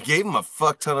 I gave him a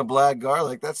fuck ton of black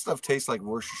garlic. That stuff tastes like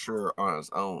Worcestershire on its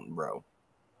own, bro.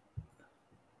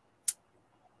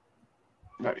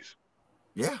 Nice.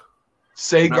 Yeah.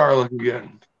 Say garlic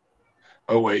again.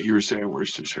 Oh wait, you were saying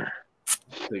Worcestershire.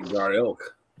 Cigar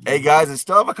ilk. Hey guys, I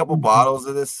still have a couple bottles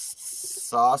of this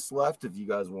sauce left if you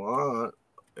guys want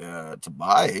to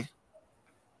buy.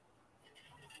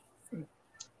 I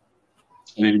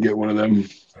need to get one of them.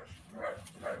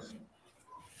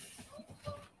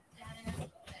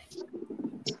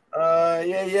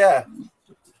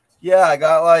 Yeah, I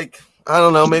got like, I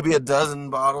don't know, maybe a dozen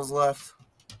bottles left.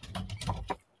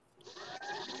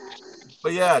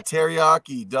 But yeah,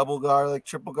 teriyaki, double garlic,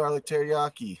 triple garlic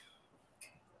teriyaki.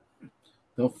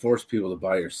 Don't force people to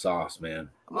buy your sauce, man.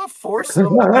 I'm not forcing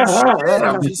them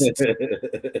to do shit.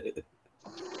 I'm just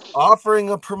offering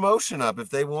a promotion up. If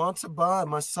they want to buy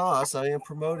my sauce, I am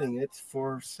promoting it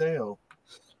for sale.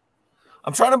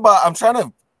 I'm trying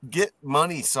to get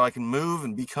money so I can move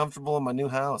and be comfortable in my new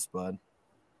house, bud.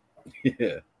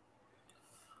 Yeah.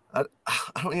 I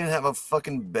don't even have a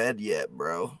fucking bed yet,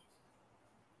 bro.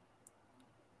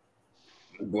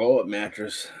 Blow up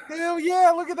mattress. Hell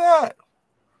yeah, look at that.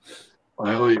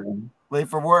 Hell yeah. Late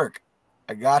for work.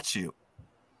 I got you.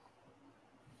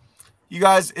 You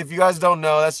guys, if you guys don't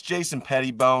know, that's Jason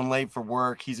Pettibone, late for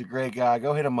work. He's a great guy.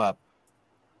 Go hit him up.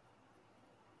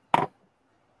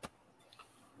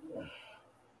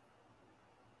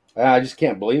 I just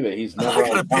can't believe it. He's never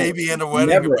got a baby and a wedding.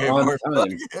 Never on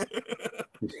time.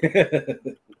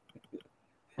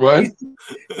 What?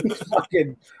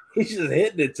 He's just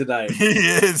hitting it tonight. He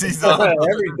is. He's on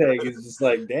everything. It's just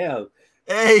like, damn.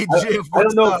 Hey, Jim. I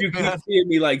don't know if you can see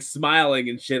me like smiling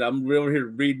and shit. I'm over here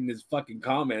reading his fucking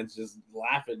comments, just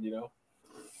laughing, you know.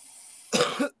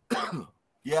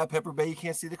 Yeah, Pepper Bay, you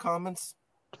can't see the comments?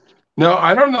 No,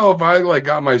 I don't know if I like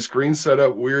got my screen set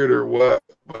up weird or what,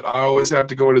 but I always have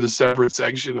to go into the separate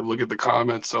section and look at the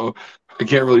comments, so I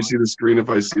can't really see the screen if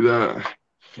I see that.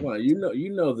 Well, you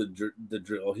know the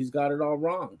drill. He's got it all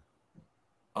wrong.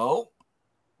 Oh,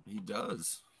 he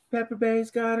does. Pepper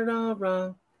Bay's got it all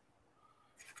wrong.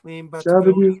 We ain't about to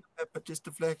go Pepper just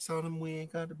to flex on him. We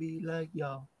ain't got to be like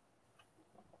y'all.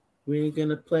 We ain't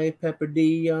gonna play Pepper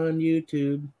D on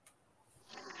YouTube.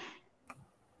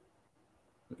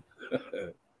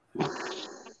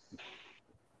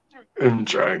 I'm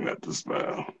trying not to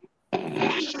smile.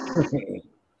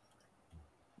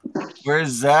 Where's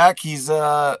Zach? He's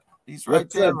right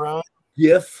What's there, up? Ron.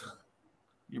 Gif.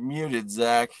 You're muted,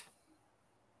 Zach.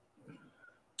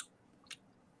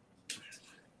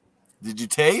 Did you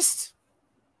taste?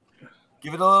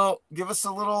 Give us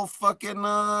a little fucking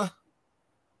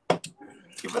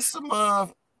give us some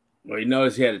Well, you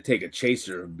notice he had to take a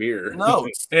chaser of beer. No,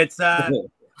 It's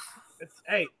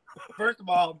hey, first of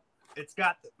all, it's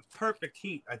got the perfect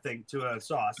heat, I think, to a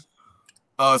sauce.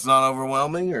 Oh, it's not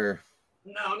overwhelming or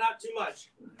No, not too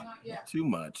much. Not yet. too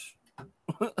much.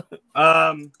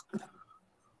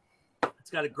 It's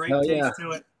got a great Oh, taste yeah.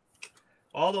 to it.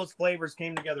 All those flavors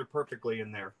came together perfectly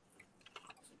in there.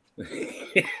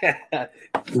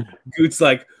 Goot's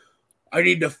like, I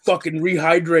need to fucking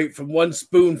rehydrate from one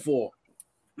spoonful.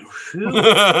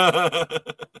 That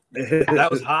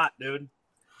was hot, dude.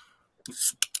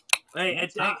 Hey,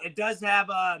 it does have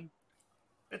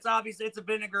it's obviously it's a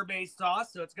vinegar based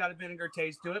sauce, so it's got a vinegar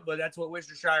taste to it, but that's what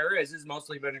Worcestershire is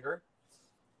mostly vinegar.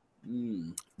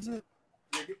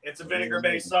 It's a vinegar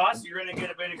based sauce. You're gonna get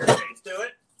a vinegar taste to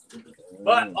it.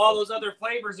 But all those other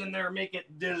flavors in there make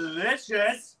it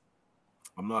delicious.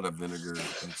 I'm not a vinegar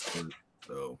expert,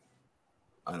 so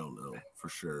I don't know for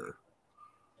sure.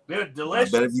 Dude,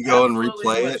 delicious. I bet if you go and Absolutely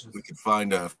replay delicious. it, we could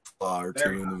find a flaw or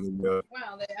two in the video.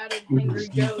 Wow, they added Angry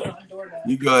Joe on DoorDash.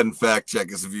 You go ahead and fact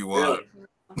check us if you want.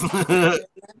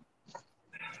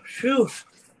 Phew.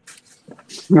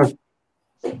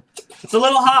 It's a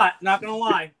little hot, not gonna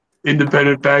lie.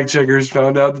 Independent fact checkers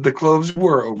found out that the cloves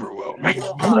were overwhelming.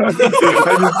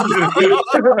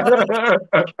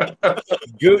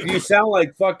 Goot, you sound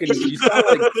like Mark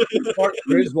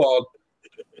Griswold.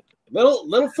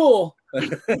 Little full. A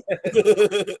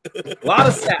lot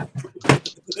of sap.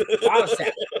 A lot of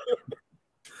sap.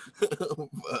 A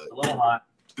little hot.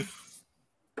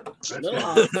 A little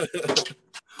hot.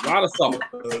 A lot of salt.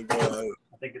 Oh, God.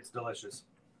 I think it's delicious.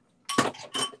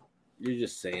 You're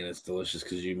just saying it's delicious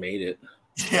because you made it.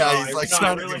 Yeah, he's No, like I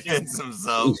trying really to convince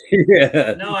himself.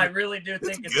 Yeah. No, I really do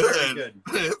think it's Good. very good.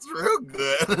 It's real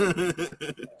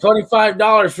good.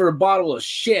 $25 for a bottle of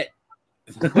shit.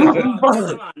 Oh, come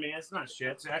on, man. It's not shit.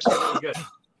 It's actually really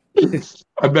good.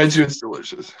 I bet you it's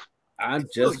delicious. I'm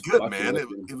It's really just good, fucking man. with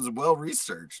you. It was well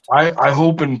researched. I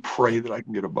hope and pray that I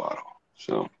can get a bottle.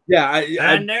 So Yeah,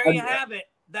 And there you have it.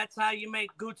 That's how you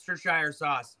make Gootstershire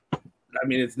sauce. I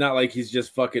mean, it's not like he's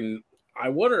just fucking.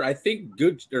 I think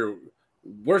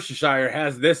Worcestershire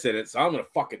has this in it, so I'm gonna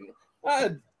fuck it.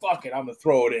 I'm gonna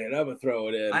throw it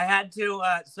in. I had to.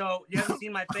 So you haven't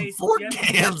seen my face. Four You haven't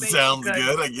seen my cans face sounds because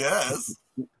good, I guess.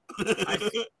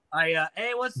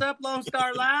 Hey, what's up, Lone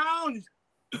Star Lounge?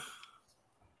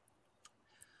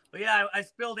 But yeah, I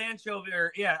spilled anchovy.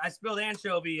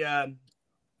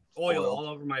 Oil all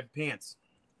over my pants.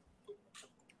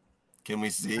 Can we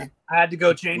see? I had to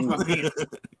go change my pants.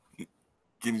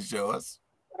 Can you show us?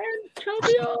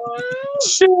 Anchovy oil.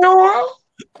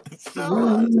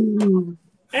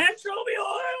 Anchovy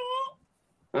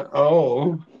oil.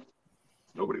 Oh,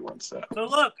 nobody wants that. So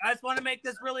look, I just want to make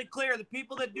this really clear. The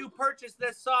people that do purchase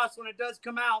this sauce when it does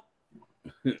come out,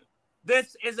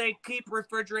 this is a keep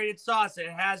refrigerated sauce. It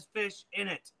has fish in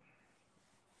it.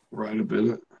 Right a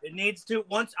bit. It needs to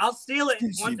I'll seal it.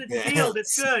 Once it's sealed,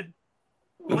 it's good.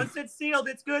 Once it's sealed,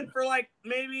 it's good for like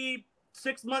maybe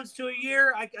 6 months to a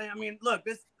year. I mean, look,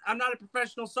 I'm not a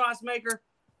professional sauce maker,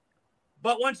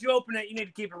 but once you open it, you need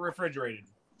to keep it refrigerated.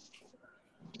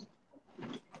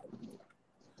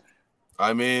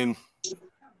 I mean,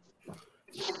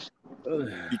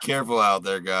 be careful out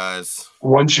there, guys.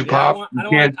 Once you pop, I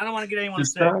don't want to get anyone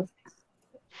sick.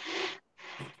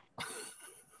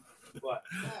 What?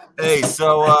 Hey,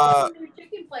 so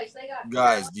Chicken place, they got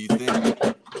guys, do you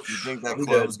think that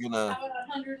clove's gonna? about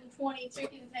 120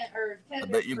 chicken or I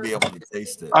bet you'd be able to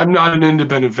taste it. I'm not an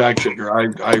independent fact checker.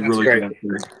 I really great. can't.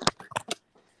 Hear.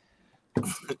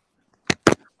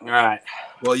 All right.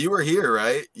 Well, you were here,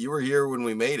 right? You were here when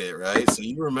we made it, right? So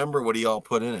you remember what he all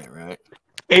put in it, right?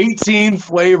 18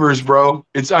 flavors, bro.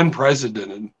 It's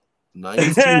unprecedented.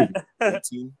 19.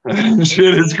 18.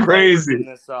 Shit is crazy. In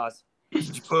this sauce.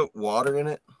 Did you put water in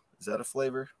it? Is that a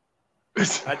flavor?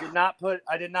 I did not put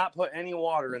any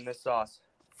water in this sauce.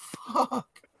 Fuck.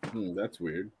 That's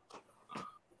weird.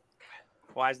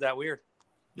 Why is that weird?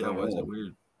 Yeah, why is that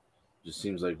weird? Just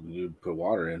seems like you'd put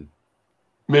water in.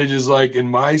 Midge is like, in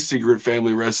my secret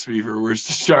family recipe for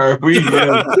Worcestershire, we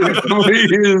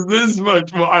use this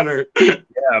much water. Yeah,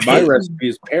 my recipe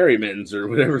is Perry mittens or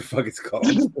whatever the fuck it's called.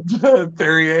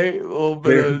 Perrier, a little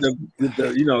bit of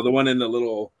the one in the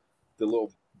little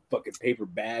fucking paper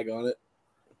bag on it.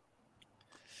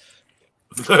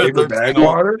 paper bag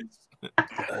water.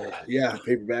 Yeah,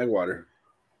 paper bag water.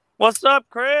 What's up,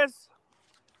 Chris?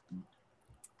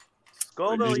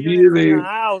 Scoville, Good you in evening. the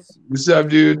house. What's up,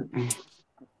 dude?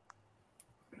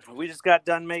 We just got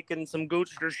done making some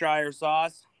Gootstershire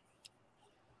sauce.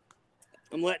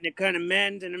 I'm letting it kind of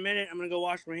mend in a minute. I'm gonna go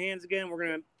wash my hands again.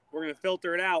 We're gonna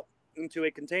filter it out into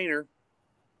a container,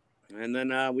 and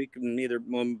then we can either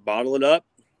bottle it up,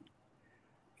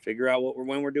 figure out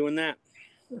when we're doing that.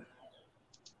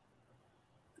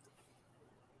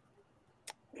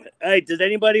 Hey, does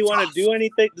anybody want to do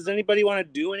anything? Does anybody want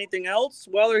to do anything else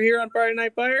while they're here on Friday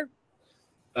Night Fire?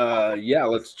 Yeah,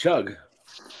 let's chug.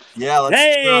 Yeah, let's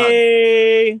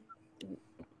Hey!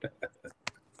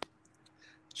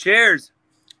 Cheers.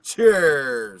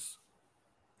 Cheers.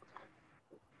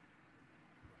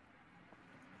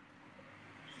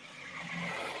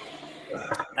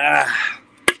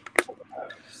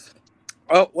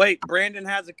 Oh, wait. Brandon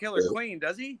has a killer queen,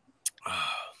 does he?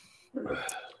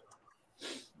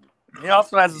 He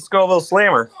also has a Scoville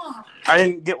Slammer. I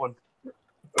didn't get one.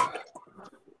 What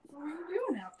are you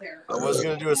doing out there? I was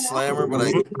gonna do a slammer, but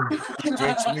I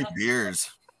drank too many beers.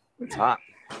 It's hot.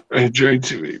 I drank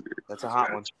too many beers. That's a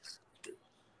hot one.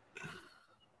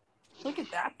 Look at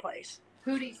that place.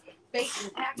 Hootie's bait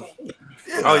and tackle.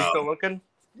 Yeah. Oh, you still looking?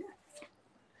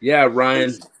 Yeah,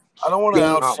 Ryan. I don't want to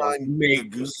Go outshine the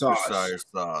make Gootstershire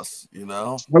sauce, you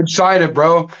know? Outshine it,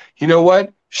 bro. You know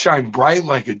what? Shine bright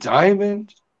like a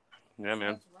diamond. Yeah,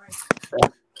 man.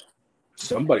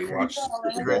 Somebody watched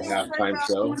the Super Bowl halftime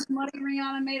show. How much money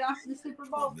Rihanna made off the Super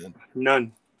Bowl?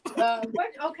 None.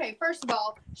 Okay, first of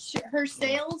all, her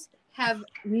sales have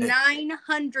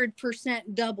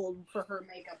 900% doubled for her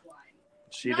makeup line.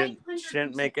 She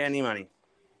didn't make any money.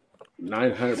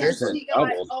 900% She got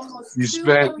doubled. almost You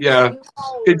spent, 200 yeah. new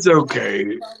followers. It's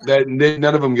okay.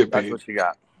 None of them get That's paid. what she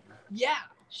got. Yeah,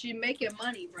 she's making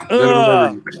money, bro. None of them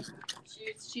ever Ugh. get paid.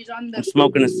 She's on I'm the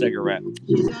smoking a cigarette.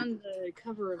 she's on the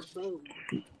cover of Vogue.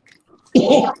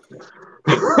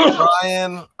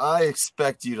 Ryan, I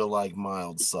expect you to like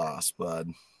mild sauce,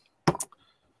 bud.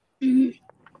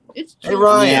 It's Hey,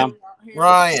 Ryan. out here.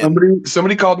 Ryan,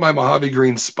 Somebody called my Mojave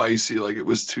Green spicy, like it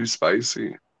was too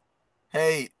spicy.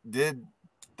 hey, did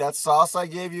that sauce I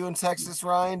gave you in Texas,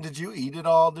 Ryan, did you eat it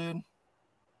all, dude?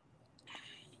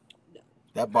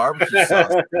 That barbecue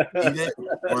sauce, eat it,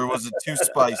 or was it too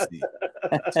spicy?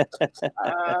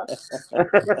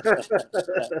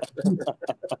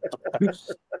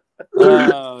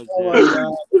 Oh, Oh dude.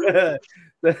 my god.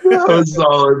 That was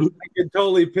solid. I can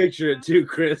totally picture it too,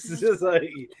 Chris. It's just like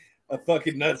a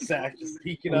fucking nutsack just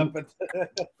peeking up at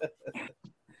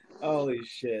holy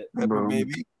shit. Pepper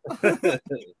baby.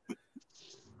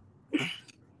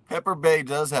 Pepper Bay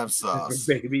does have sauce.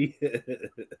 Baby.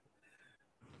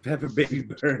 Pepper baby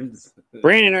burns.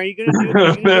 Brandon, are you gonna do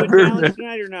a challenge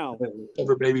tonight or no?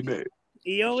 Pepper baby babe.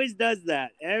 He always does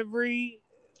that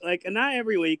not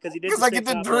every week because he did. Because I get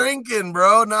to drinking,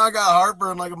 bro. Now I got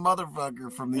heartburn like a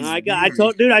motherfucker from these.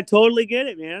 Dude, I totally get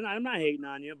it, man. I'm not hating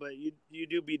on you, but you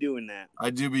do be doing that. I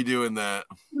do be doing that.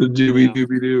 The doobie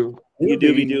doobie doo. You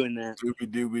do be doing that.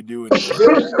 Doobie doing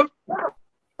that.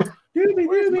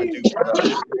 Doobie.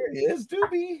 There he is,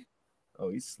 Doobie. Oh,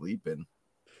 he's sleeping.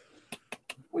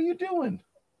 What are you doing,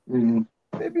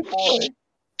 baby boy?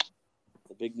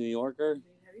 The big New Yorker.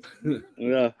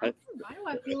 Yeah. Why do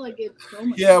I feel like it's so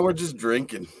much? Yeah, we're just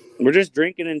drinking. We're just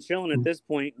drinking and chilling at this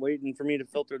point, waiting for me to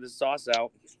filter the sauce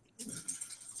out.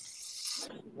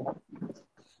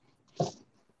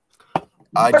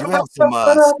 I do have some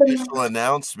special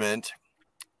announcement.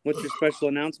 What's your special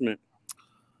announcement?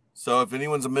 So if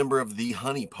anyone's a member of the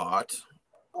Honey Pot,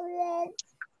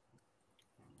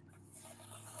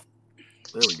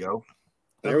 there we go.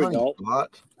 There we go.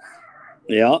 Pot.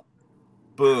 Yeah.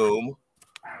 Boom.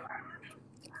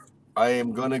 I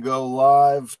am going to go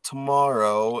live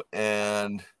tomorrow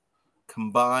and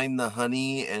combine the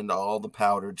honey and all the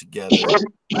powder together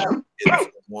into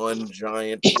one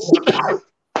giant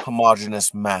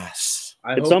homogeneous mass.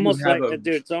 It's almost like, dude,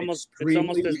 it's almost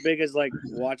as big as like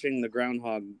watching the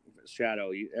groundhog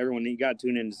shadow. You got to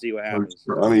tune in to see what happens.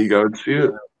 Honey, you gotta see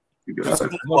it. You got a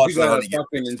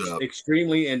fucking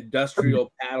extremely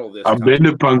industrial paddle this I've time. been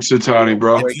to Punxsutawney,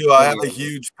 bro. I have a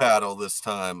huge paddle this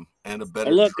time and a better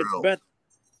drill.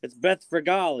 It's Beth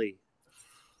Fragale.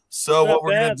 So what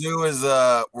we're going to do is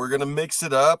we're going to mix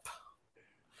it up.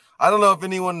 I don't know if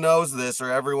anyone knows this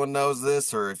or everyone knows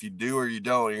this, or if you do or you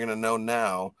don't, you're going to know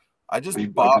now. I just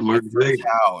bought my first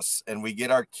house, and we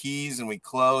get our keys and we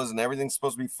close, and everything's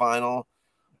supposed to be final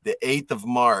the 8th of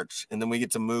March, and then we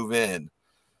get to move in.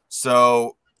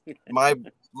 So my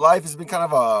life has been kind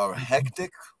of a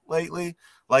hectic lately.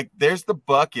 Like there's the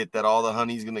bucket that all the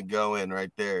honey's going to go in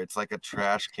right there. It's like a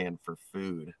trash can for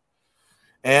food.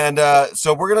 And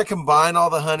so we're going to combine all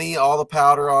the honey, all the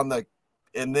powder and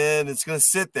then it's going to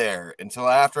sit there until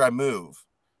after I move.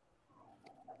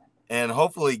 And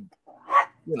hopefully,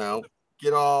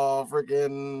 get all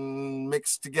freaking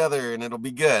mixed together and it'll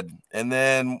be good. And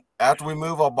then after we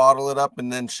move, I'll bottle it up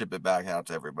and then ship it back out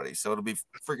to everybody. So it'll be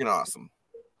freaking awesome.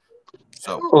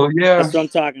 So, yeah, that's what I'm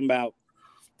talking about.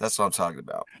 That's what I'm talking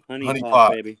about. Honey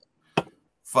pot, baby.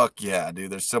 Fuck yeah,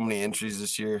 dude. There's so many entries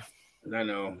this year. I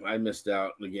know. I missed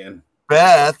out again.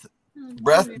 Beth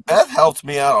helped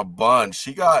me out a bunch.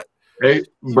 She got. Hey,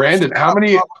 Brandon, how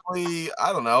many? Probably,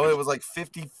 I don't know. It was like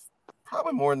 50,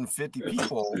 probably more than 50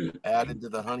 people added to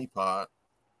the honey pot.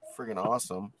 Freaking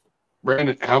awesome.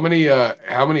 Brandon, how many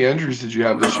entries did you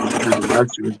have this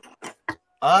year?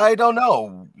 I don't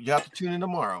know. You have to tune in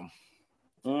tomorrow.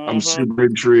 I'm super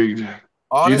intrigued.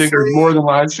 Honestly, do you think there's more than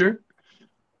last year?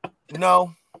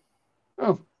 No.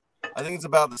 Oh. I think it's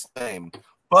about the same.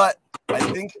 But I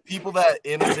think people that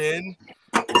entered in,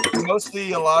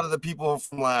 mostly a lot of the people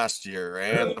from last year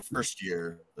and the first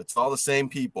year. It's all the same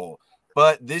people.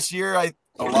 But this year, a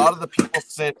lot of the people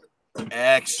sent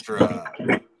extra.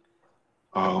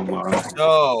 Oh my.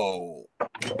 So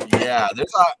yeah,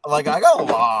 I got a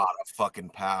lot of fucking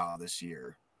pow this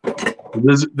year.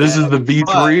 This is the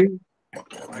V3.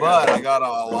 But I got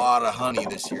a lot of honey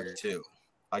this year too.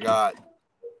 I got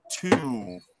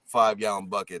 2 5-gallon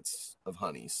buckets of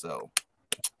honey. So,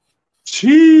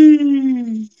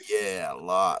 gee, yeah, a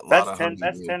lot. That's of 10. honey,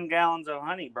 That's dude. 10 gallons of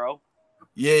honey, bro.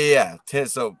 Yeah. 10.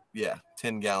 So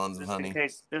 10 gallons of honey.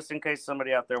 Just in case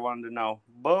somebody out there wanted to know.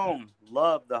 Boom,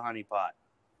 love the honey pot.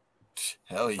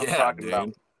 Hell I'm yeah, talking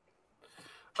about.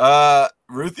 dude.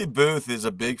 Ruthie Booth is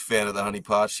a big fan of the honey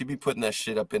pot. She'd be putting that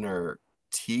shit up in her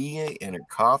tea and her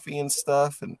coffee and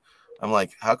stuff. And I'm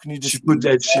like, how can you She just put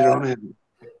that shit on it.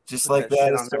 just Put like that that?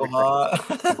 shit It's on so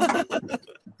everything. hot.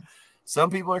 Some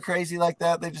people are crazy like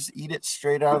that. They just eat it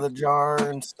straight out of the jar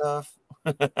and stuff.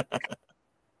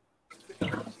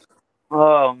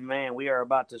 Oh man, we are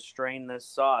about to strain this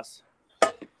sauce.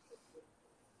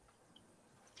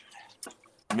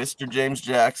 Mr. James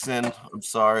Jackson, I'm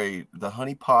sorry. The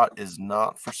honey pot is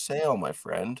not for sale, my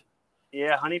friend.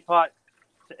 Yeah, honey pot.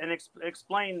 And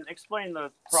explain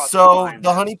the process. So behind the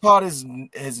that. honey pot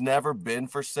has never been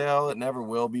for sale. It never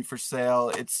will be for sale.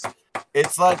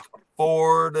 It's like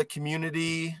for the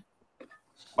community,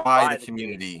 by the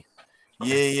community.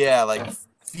 Yeah, like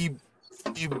fuku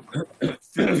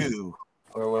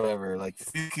or whatever, like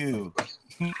fuku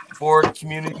for the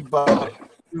community by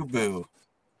Fubu.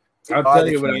 I'll By tell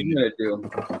the you what I'm community. going to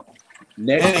do.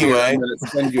 Next year, I'm going to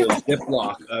send you a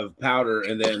Ziploc of powder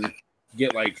and then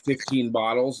get like 15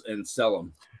 bottles and sell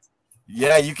them.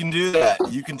 Yeah, you can do that.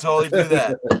 You can totally do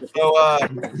that.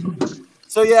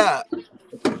 So yeah,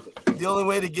 the only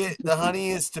way to get the honey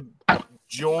is to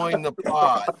join the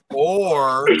pot,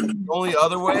 or the only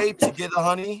other way to get the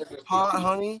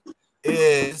honey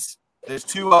is there's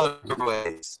two other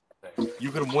ways.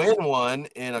 You can win one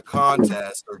in a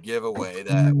contest or giveaway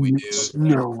that we do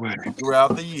No way.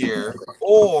 throughout the year,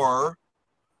 or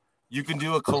you can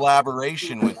do a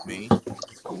collaboration with me.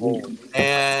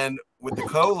 And with the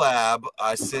collab,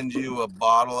 I send you a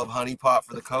bottle of honey pot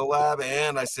for the collab,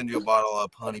 and I send you a bottle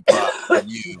of honey pot for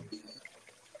you,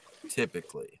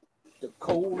 typically. The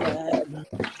collab.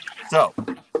 So,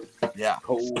 yeah,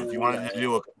 if you wanted to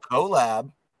do a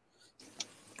collab,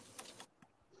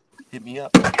 hit me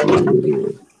up.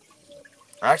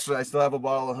 Actually, I still have a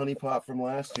bottle of honey pot from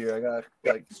last year. I got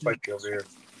like Spike over here.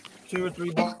 2 or 3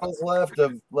 bottles left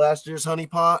of last year's honey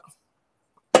pot.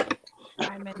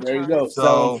 There you go. So-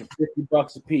 Sell them for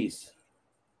 $50 a piece.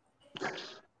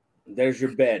 There's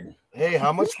your bed. Hey,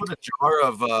 how much would a jar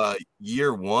of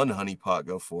year 1 honey pot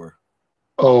go for?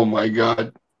 Oh my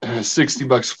god.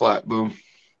 $60 flat, boom.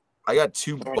 I got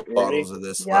 2 bottles of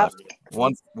this Yep.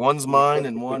 left. One's mine,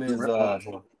 and one is one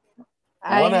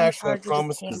actually I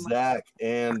promised to Zach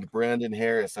and Brandon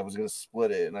Harris. I was gonna split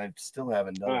it, and I still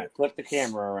haven't done All right, it. flip the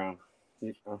camera around.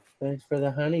 Thanks for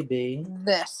the honeybee.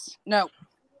 This. No.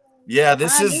 Yeah,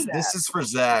 this I is knew this that. is for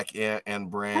Zach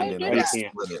and Brandon. How I do you gotta do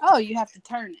that? split it. Oh, you have to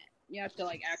turn it. You have to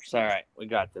like It's actually. all right. We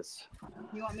got this.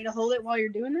 You want me to hold it while you're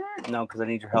doing that? No, because I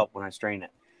need your help when I strain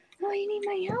it. Oh, you need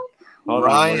my help? Hold on, we're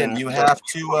Ryan, gonna- you have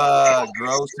to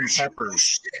grow some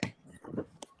peppers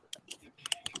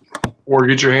Or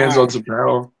get your hands on some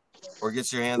pow. or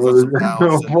get your hands on some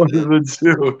pounds. One of the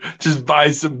two. Just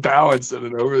buy some pow and send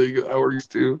it over. That works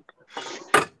too.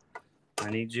 I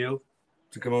need you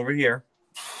to come over here.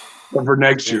 But for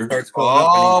next When it year. starts going up, I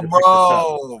Oh, need you to pick this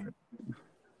up. bro.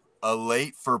 A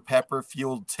late for pepper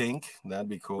fueled tink. That'd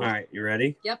be cool. All right, you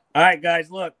ready? Yep. All right, guys,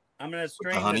 look. I'm gonna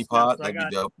strain The honey this stuff. pot, So that'd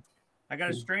be dope. I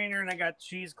got a strainer and I got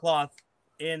cheesecloth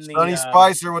in the. Sonny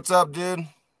Spicer, what's up, dude? I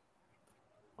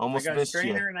Almost got a missed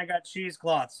strainer you. and I got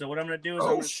cheesecloth. So what I'm gonna do is I'm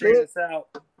Oh, gonna strain shit. this out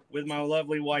with my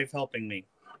lovely wife helping me.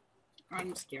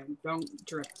 I'm scared. Don't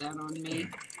drip that on me.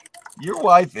 Your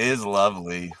wife is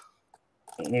lovely.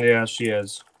 Yeah, she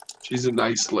is. She's a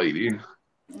nice lady.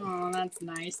 Oh, that's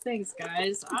nice. Thanks,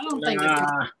 guys. I don't think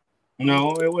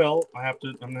No, it will. I'm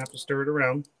gonna have to stir it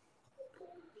around.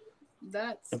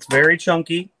 that's. It's very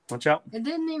chunky. Watch out. It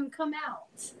didn't even come out.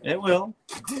 It will.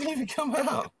 It didn't even come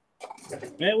out.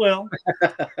 It will.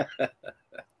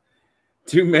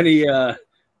 Too many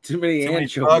Too many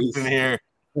anchovies bugs in here.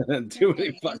 Too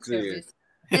many fucks in here.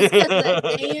 It's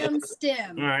the damn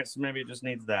stem. All right, so maybe it just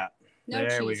needs that. No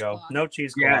there we go. cheesecloth. No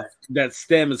cheesecloth. Yeah, that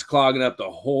stem is clogging up the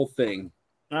whole thing.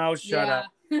 Oh, shut up.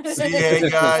 See, hey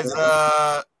guys,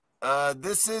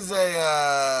 this is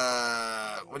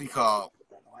a what do you call it?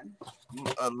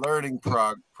 A learning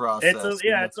process.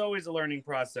 It's always a learning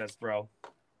process, bro.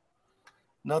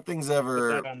 Nothing's Put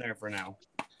ever. that on there for now.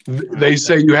 They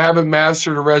say you haven't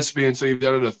mastered a recipe until you've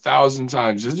done it 1,000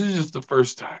 times. This is just the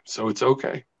first time, so it's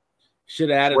okay. Should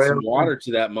have added Well- some water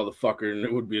to that motherfucker and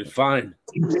it would be fine.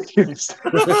 No,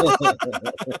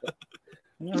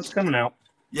 it's coming out.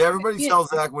 Yeah, everybody tell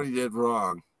Zach what he did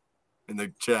wrong in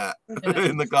the chat,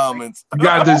 in the comments. You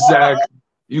got this, Zach.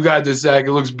 You got this, Zach.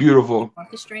 It looks beautiful. Want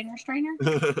the strainer?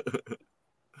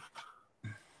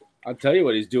 I'll tell you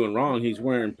what he's doing wrong. He's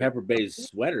wearing Pepper Bay's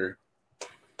sweater.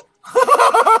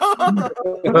 I'm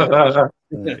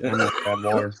gonna grab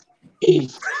more.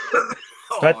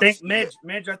 So I think Midge,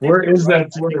 I think Where you're is right.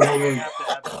 that I think sweater? we have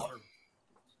to add water.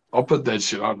 I'll put that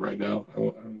shit on right now. I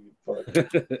don't give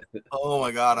a fuck. Oh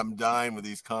my god, I'm dying with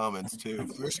these comments too.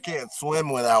 Fish can't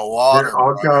swim without water.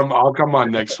 Here, I'll come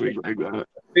on next week like that.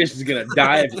 Fish is gonna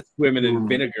die if it's swimming in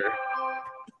vinegar.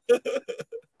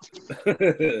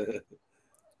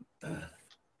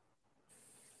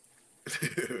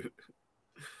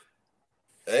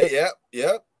 Hey,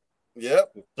 yep.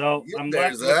 So Get I'm there,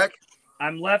 left. Zach.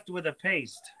 I'm left with a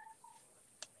paste,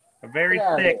 a very Get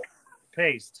out of thick here.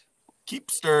 paste. Keep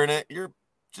stirring it.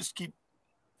 Just keep.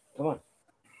 Come on.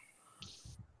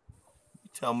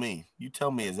 You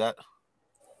tell me. Is that?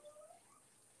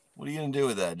 What are you gonna do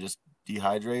with that? Just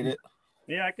dehydrate it?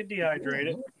 Yeah, I could dehydrate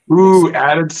it. Ooh,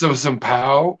 added some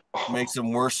pow. Make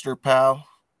some Worcester pow,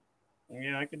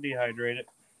 Yeah, I could dehydrate it.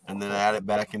 and then add it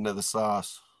back into the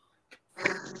sauce.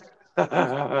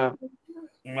 Wow,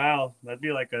 that'd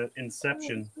be like a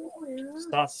Inception,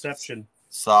 Sauceception.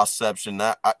 Sauceception.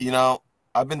 That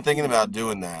I've been thinking about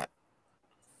doing that.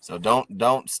 So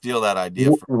don't steal that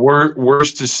idea from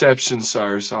Worst deception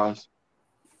sour sauce.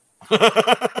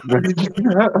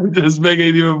 Just making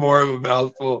it even more of a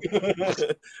mouthful.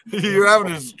 You're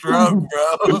having a stroke,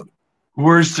 bro.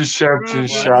 Worst deception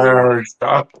sour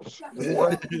sauce.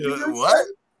 What? Look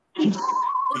at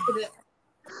it.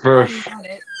 First. Got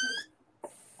it.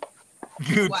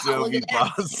 Gucci look at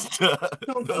pasta.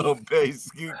 No base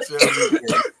Gucci.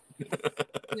 You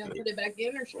gonna put it back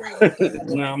in or straight?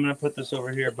 No, I'm gonna put this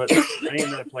over here, but I need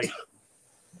another plate.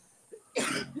 All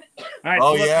right.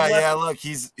 Oh so yeah. Look,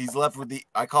 he's left with the.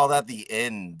 I call that the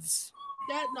ends.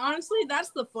 That honestly, that's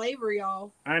the flavor,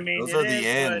 y'all. I mean, Those it are the is,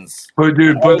 ends. But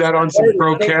dude, put that on some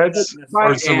croquettes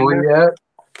or some rillette.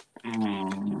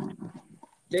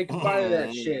 Take a bite of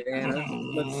that shit, Anna.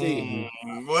 Let's see.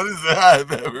 What is that,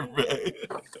 Pepper?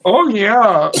 Oh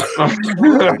yeah. Oh,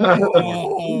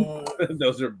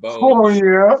 Those are bones. Oh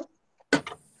yeah.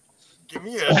 give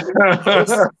me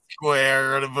a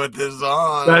square to put this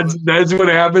on. That's what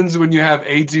happens when you have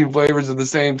 18 flavors at the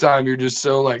same time. You're just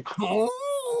so like, Oh.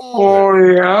 oh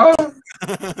yeah.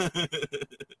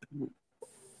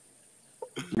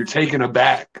 You're taken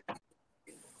aback.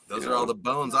 Those are all the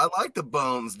bones. I like the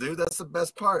bones, dude. That's the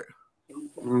best part.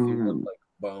 Mm. Like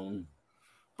bone.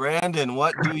 Brandon,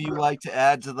 what do you like to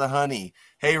add to the honey?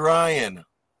 Hey, Ryan,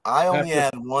 I only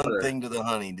Pepper add one powder. thing to the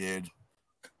honey, dude.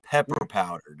 Pepper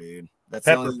powder, dude. That's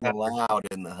Pepper the only thing powder. allowed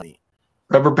in the honey.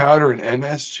 Pepper powder and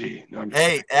MSG. No, I'm just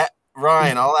Hey,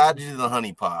 Ryan, I'll add you to the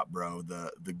honey pot, bro,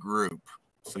 the group,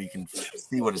 so you can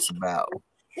see what it's about.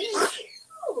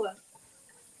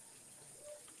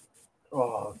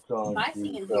 Oh, God.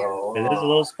 Spicy in here. It is a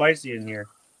little spicy in here.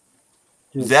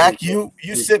 Zach, you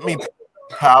sent me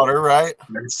powder, right?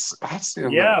 that's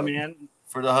Yeah, man.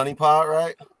 For the honey pot,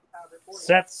 right?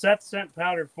 Seth sent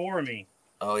powder for me.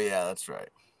 Oh, yeah, that's right.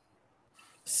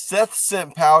 Seth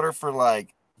sent powder for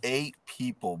like 8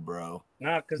 people, bro.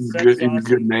 No, because He's Seth's a awesome.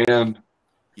 good man.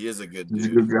 He is a good He's a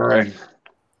dude. good guy.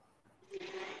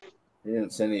 He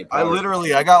didn't send any I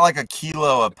powder. got like a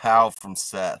kilo of pow from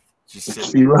Seth. Just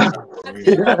sitting Sheila.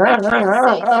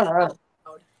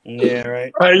 Yeah,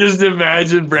 right. I just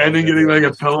imagine Brandon getting like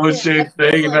a pillow shaped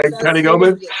thing and like cutting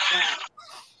open.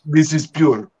 This is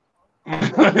pure.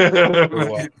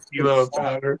 Kilo of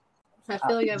powder. I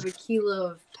feel like I have a kilo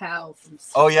of pow from.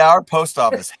 Oh yeah, our post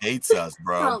office hates us,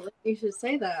 bro. Oh, you should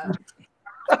say that.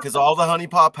 Because all the honey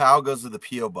pot pow goes to the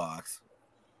PO box.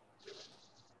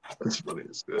 That's funny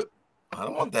as shit. I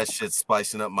don't want that shit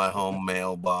spicing up my home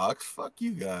mailbox. Fuck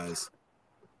you guys.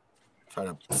 Try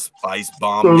to spice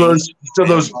bomb me. So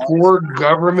those poor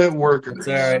government workers.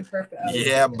 All right.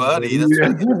 Yeah, buddy. That's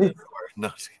what they do for.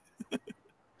 No,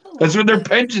 That's what their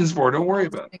pension's for. Don't worry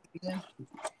about it.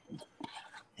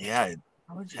 yeah,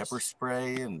 pepper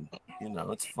spray and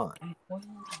it's fun.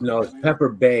 No, it's Pepper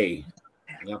Bay.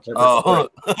 Not Pepper Oh,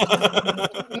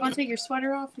 You want to take your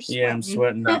sweater off? Or Yeah, I'm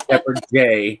sweating. Spray. Pepper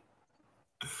J.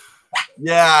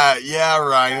 yeah,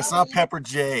 Ryan. It's not Pepper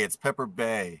J. It's Pepper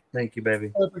Bay. Thank you,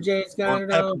 baby. Pepper J's got Or it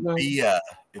Pepper all. Bia,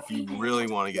 if you really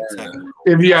want to get technical.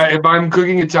 If I'm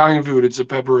cooking Italian food, it's a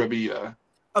pepperabia.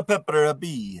 A Pepper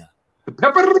Bia. The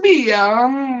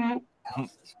pepperabia.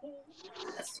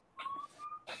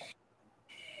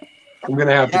 I'm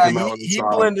gonna have to Yeah, come out with a he song.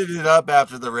 blended it up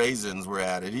after the raisins were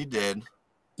added. He did.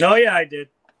 Oh yeah, I did.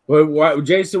 Wait, why,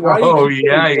 Jason? Why? Oh, do you keep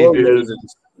yeah, putting he more did.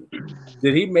 raisins?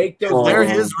 Did he make those? Oh. They're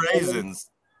his raisins.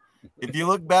 If you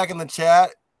look back in the chat,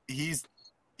 he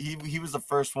was the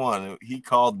first one. He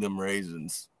called them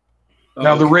raisins.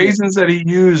 Now, the Okay. raisins that he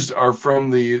used are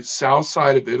from the south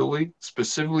side of Italy,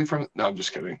 specifically from. No, I'm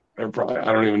just kidding. I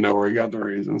don't even know where he got the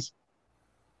raisins.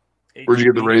 Where'd you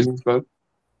get the raisins, bud?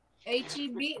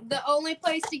 H-E-B, the only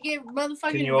place to get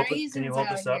motherfucking you raisins hold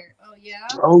out this up? here. Oh yeah.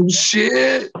 Oh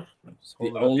shit! Just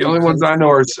hold it up The only ones I know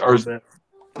are a little bit.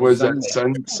 was that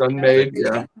sun made.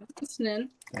 Yeah, Listening.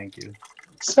 Thank you.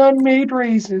 sun made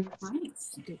raisins.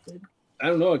 Stupid. I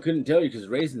don't know. I couldn't tell you because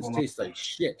raisins taste like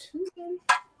shit.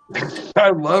 I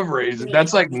love raisins.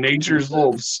 That's like nature's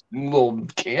little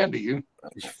candy. You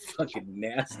fucking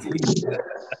nasty.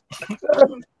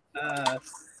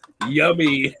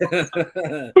 Yummy.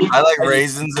 I like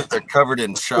raisins if they're covered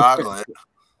in chocolate.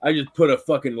 I just put a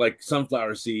fucking like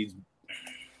sunflower seeds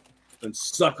and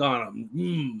suck on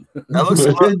them. That looks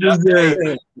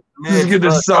Just get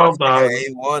the salt on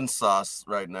it. A1 sauce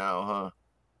right now, huh?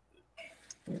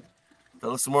 That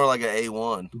looks more like an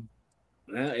A1.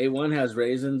 A1 has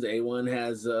raisins. A1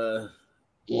 has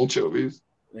Anchovies.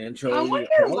 anchovies. I wonder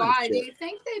why. Do you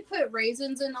think they put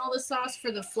raisins in all the sauce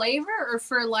for the flavor or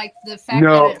for like the fact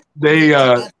No,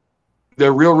 that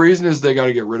the real reason is they got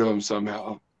to get rid of them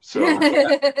somehow. So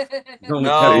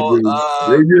No,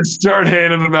 they just start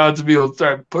handing them out to people.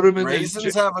 Start put them in.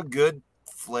 Raisins have a good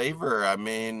flavor. I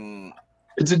mean,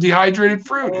 it's a dehydrated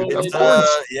fruit. Of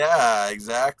course. Yeah,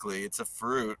 exactly. It's a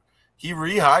fruit. He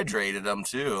rehydrated them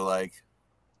too. Like,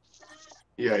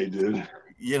 yeah, he did.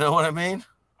 You know what I mean?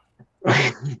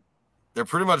 They're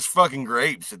pretty much fucking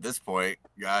grapes at this point,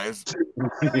 guys.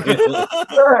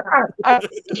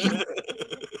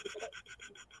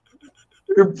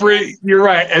 You're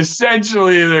right.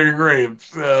 Essentially, they're grapes.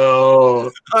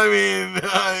 So I mean,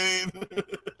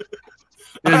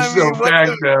 it's so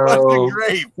fact though. What's a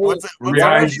grape? What's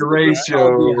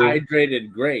Rehydration.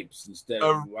 Dehydrated grapes instead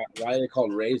of why are they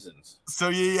called raisins? So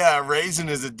yeah, raisin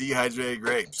is a dehydrated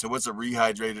grape. So what's a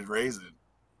rehydrated raisin?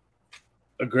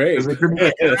 A grape. A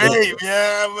grape,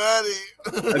 yeah, buddy.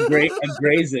 A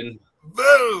raisin.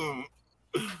 Boom.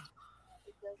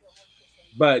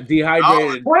 But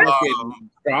dehydrated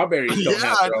strawberries don't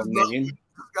have their own name.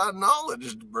 Got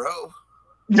knowledge, bro.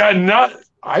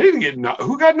 I didn't get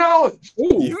who got knowledge?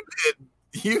 Ooh.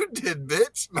 You did,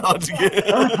 bitch. No,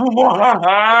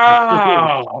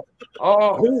 wow.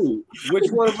 Oh, who?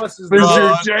 Which one of us is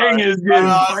Mr. Chang is getting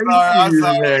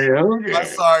I'm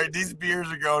sorry. These beers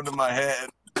are going to my head.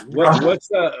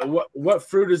 What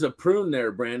fruit is a prune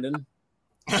there, Brandon?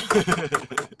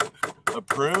 A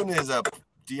prune is a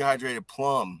dehydrated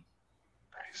plum.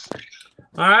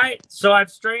 All right, so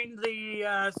I've strained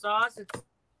the sauce.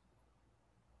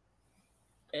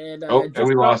 And and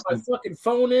we lost my fucking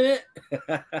phone in it.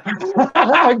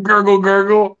 Gurgle,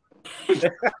 gurgle.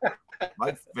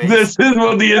 My face. This is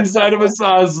what the inside of a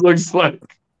sauce looks like.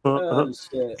 Oh,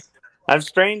 shit. I've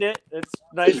strained it. It's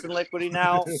nice and liquidy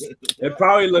now. It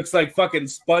probably looks like fucking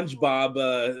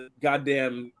SpongeBob,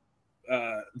 goddamn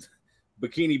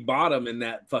bikini bottom in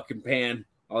that fucking pan.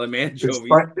 All them anchovies.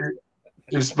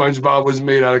 If SpongeBob was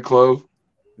made out of clove.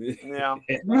 Yeah.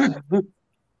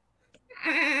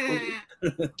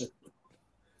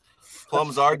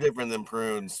 Plums are different than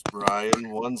prunes, Brian.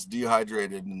 One's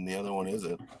dehydrated and the other one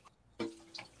isn't.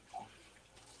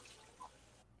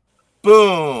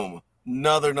 Boom!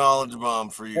 Another knowledge bomb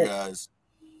for you guys.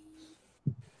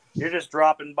 You're just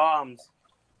dropping bombs.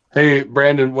 Hey,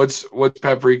 Brandon, what's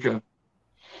paprika?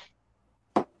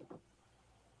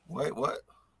 Wait, what?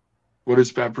 What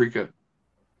is paprika?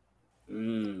 I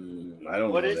don't know.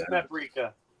 What is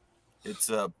paprika? It's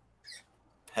a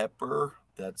pepper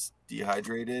that's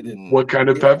dehydrated. And what kind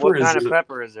of pepper What is kind it? of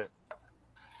pepper is it?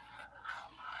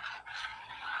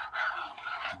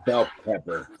 Bell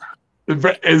pepper.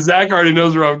 Zach already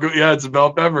knows where I'm going. Yeah, it's a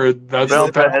bell pepper. That's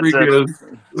what paprika is.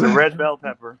 It's a red bell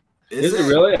pepper. Is it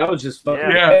really? I was just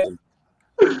fucking. Yeah.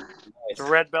 It's a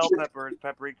red bell pepper. It's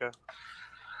paprika.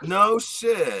 No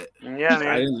shit. Yeah, man.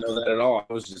 I didn't know that at all.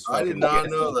 I was just. I did not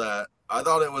know that. I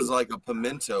thought it was like a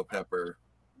pimento pepper.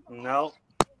 No.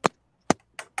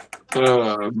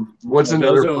 What's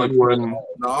another fun one?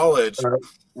 Knowledge.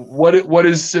 What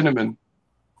is cinnamon?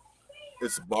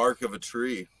 It's bark of a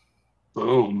tree.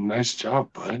 Boom! Nice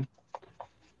job, bud.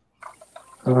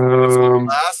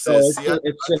 It's just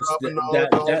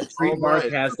that tree bark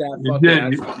has that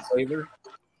fucking flavor.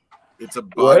 It's a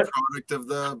byproduct of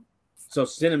the. So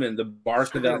cinnamon, the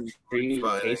bark of that tree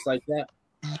tastes like that.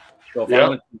 So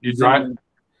yeah, you try.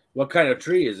 What kind of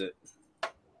tree is it?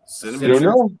 Cinnamon. You don't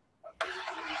know.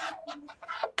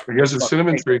 I guess it's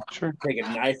cinnamon tree. Sure. Take a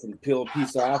knife and peel a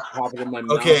piece off, pop it in my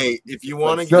mouth. Okay, if you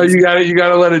want to. No, you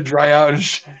gotta let it dry out.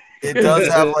 It does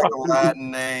have like a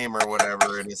Latin name or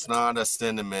whatever, and it's not a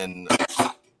cinnamon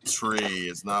tree.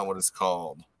 It's not what it's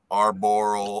called.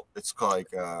 Arboreal. It's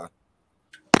like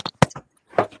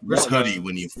where's Hoodie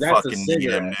when you fucking need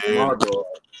him, dude?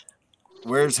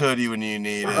 Where's Hoodie when you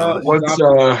need him? Oh, What's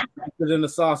dropped it in the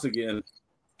sauce again.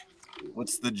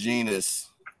 What's the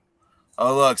genus?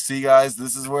 Oh, look, see, guys,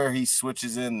 this is where he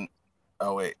switches in.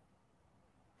 Oh, wait.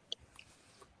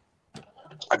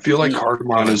 I feel like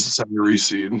cardamom is the celery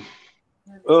seed.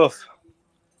 Oof.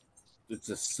 It's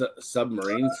a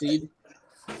submarine seed.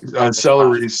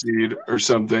 Celery seed or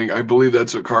something. I believe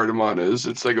that's what cardamom is.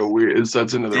 It's like a weird.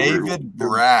 That's another weird David one.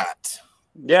 Bratt.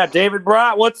 Yeah, David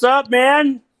Brott, what's up,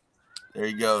 man? There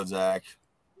you go, Zach.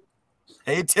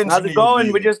 Hey, attention. How's to it your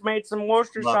going? We viewers. just made some Love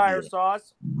Worcestershire you.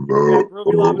 sauce. We got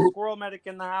Ruby Lava Squirrel Medic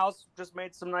in the house. Just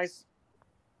made some nice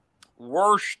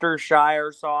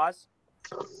Worcestershire sauce.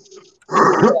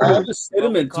 All the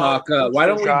cinnamon talk. Why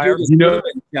don't we do the cinnamon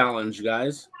challenge,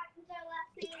 guys?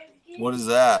 What is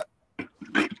that?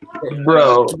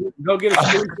 Bro. Go get a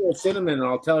spoonful of cinnamon and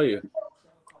I'll tell you.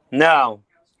 No.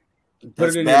 Put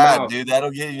That's it in bad, your mouth. dude.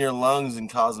 That'll get in your lungs and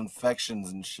cause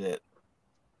infections and shit.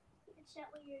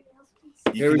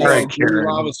 Here we can go. Alright, Karen.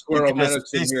 Lava Squirrel You can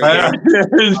Medicine just- here.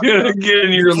 It's gonna get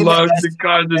in your You can lungs and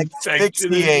cause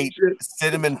infection. asphyxiate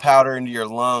cinnamon powder into your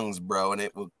lungs, bro, and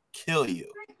it will kill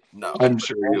you. No, I'm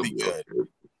sure it won't you'll be be good. okay.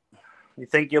 You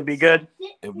think you'll be good?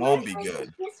 It won't be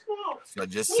good. So I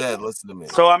just said, listen to me.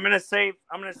 So I'm gonna save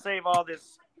all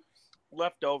this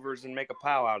leftovers and make a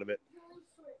pow out of it.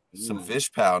 Some fish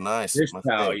pow, nice. Fish My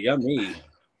pow, favorite. yummy.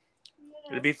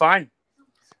 It'll be fine.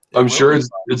 It I'm will sure be.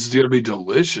 it's gonna be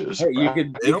delicious. Hey, you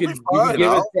could It'll be give fine.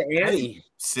 it to Annie.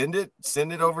 Send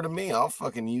it over to me. I'll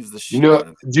fucking use the shit. You know, out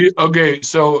of it. okay,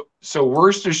 so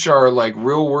Worcestershire, like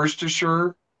real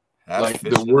Worcestershire, That's like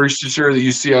fish. the Worcestershire that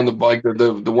you see on the bike,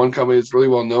 the one company that's really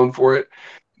well known for it,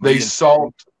 they Vegan.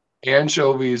 salt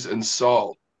anchovies and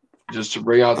salt just to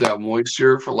bring out that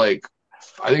moisture for like,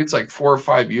 I think it's like 4 or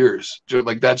 5 years.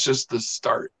 Like that's just the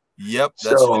start. Yep,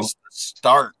 that's So- just the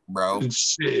start, bro.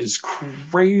 It's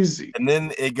crazy. And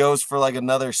then it goes for like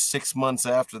another 6 months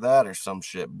after that or some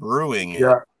shit, brewing it.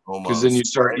 Yeah, almost. because then you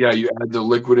start, you add the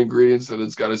liquid ingredients and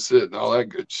it's got to sit and all that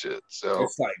good shit. So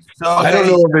It's like So, I don't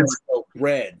hey, know if it's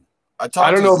bread. I talked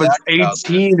I don't to know if Zach about it's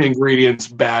 18 ingredients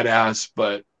badass,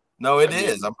 but No, it I mean,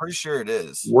 is. I'm pretty sure it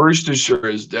is. Worcestershire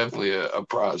is definitely a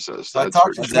process. I That's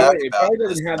talked for to sure. Zach It about probably this.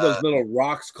 doesn't have those little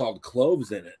rocks called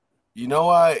cloves in it. You know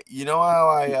how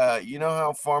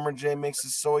Farmer Jay makes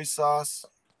his soy sauce?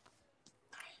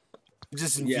 He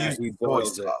just Yeah, infuses he soy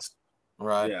boils it. sauce.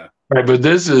 Right. Yeah. Right, but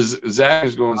this is Zach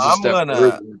is going a I'm step gonna-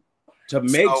 further. To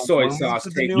make So soy when we sauce, get to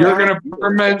the take new You're house- gonna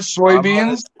ferment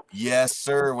soybeans. Yes,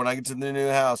 sir. When I get to the new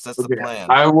house, that's the Okay, plan.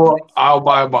 I'll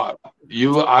buy a bottle. I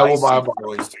will buy a Spicy bottle.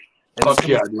 oyster. And Fuck it's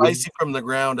gonna yeah, be dude. spicy from the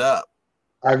ground up.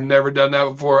 I've never done that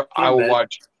before. I will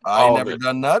watch. I All of never it.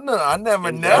 done nothing. I never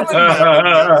In done bed.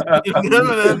 none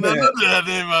of that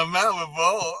in my mouth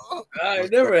before. I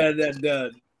never had that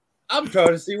done. I'm trying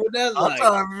to see what that's I'm like.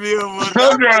 trying to feel what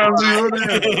I'm trying to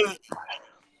that's see what like.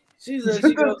 She said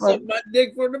she gonna suck my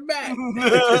dick from the back.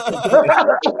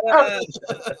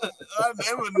 I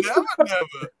never.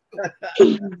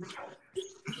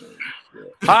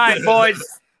 All right, boys.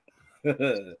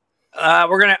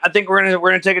 I think we're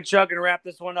gonna take a chug and wrap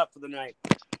this one up for the night.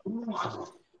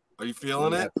 Are you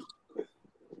feeling it?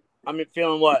 I'm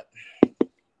feeling what?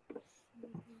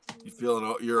 You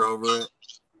feeling you're over it?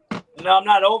 No, I'm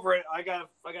not over it. I got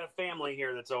a family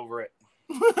here that's over it.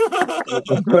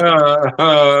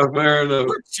 Fair enough.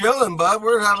 We're chilling, bud.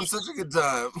 We're having such a good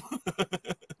time.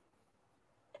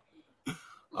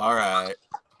 All right.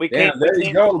 We Yeah, can't. there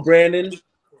you go, Brandon.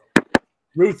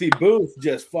 Ruthie Booth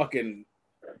just fucking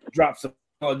dropped some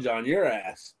knowledge on your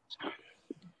ass.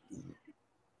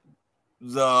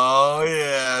 Oh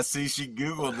yeah. See, she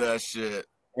Googled that shit.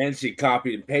 And she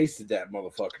copied and pasted that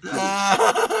motherfucker.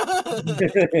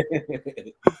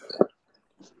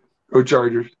 Go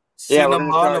Chargers. Yeah, we're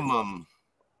gonna start. Cinnamon.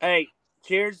 Hey,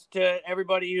 cheers to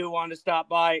everybody who wanted to stop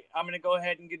by. I'm gonna go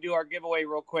ahead and do our giveaway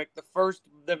real quick.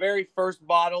 The very first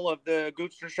bottle of the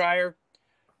Gootstershire,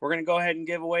 we're gonna go ahead and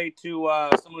give away to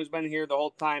someone who's been here the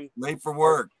whole time. Late for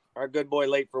work. Our good boy,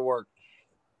 late for work.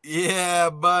 Yeah,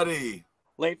 buddy.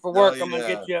 Late for work. Hell I'm gonna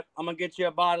get you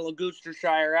a bottle of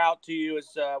Gootstershire out to you.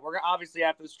 We're gonna, obviously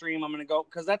after the stream. I'm gonna go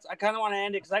because I kind of want to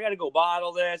end it because I got to go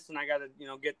bottle this and I got to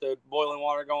get the boiling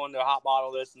water going to hot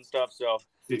bottle this and stuff. So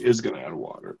He is gonna add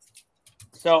water.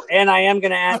 So, and I am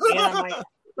gonna add,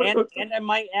 and I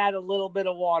might add a little bit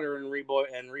of water and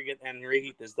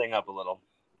reheat this thing up a little.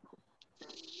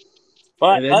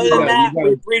 But other than that,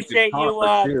 we appreciate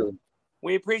you.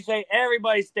 We appreciate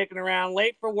everybody sticking around.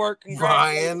 Late for work.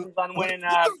 Congratulations on winning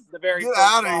the very Get first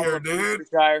out of bottle here, of dude.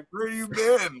 Gootstershire. Where you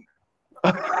been?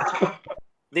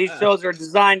 These shows are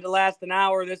designed to last an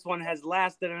hour. This one has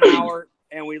lasted an hour.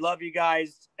 and we love you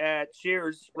guys.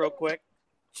 Cheers, real quick.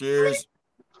 Cheers.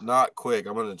 Not quick.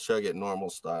 I'm gonna chug it normal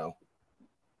style.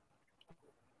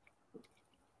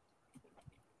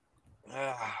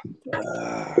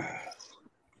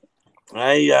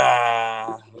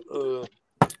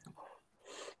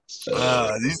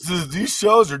 These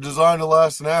shows are designed to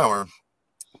last an hour.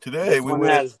 Today we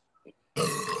went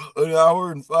an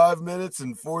hour and 5 minutes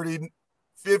and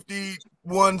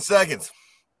 51 seconds.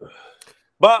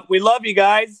 But we love you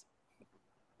guys.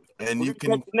 And you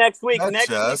can next week.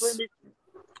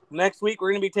 Next week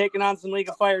we're gonna be taking on some League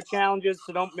of Fire challenges.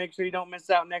 So make sure you don't miss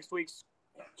out next week's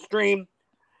stream.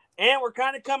 And we're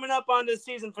kind of coming up on the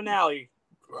season finale.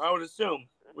 I would assume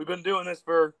we've been doing this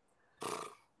for.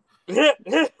 We're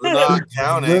not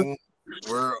counting.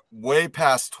 We're way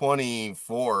past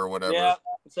 24 or whatever. Yeah.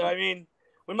 So I mean,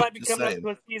 we might be coming up to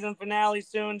a season finale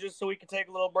soon, just so we can take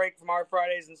a little break from our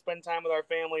Fridays and spend time with our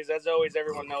families. As always,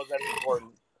 everyone knows that's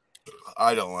important.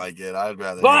 I don't like it. I'd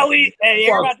rather. Hey,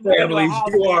 you're about to families.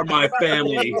 You are my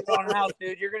family. House,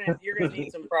 dude. You're gonna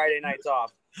need some Friday nights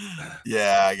off.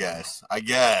 Yeah, I guess.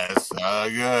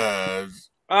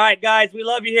 All right, guys. We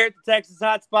love you here at the Texas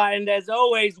Hotspot, and as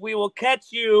always, we will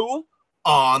catch you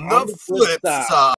on the flip side.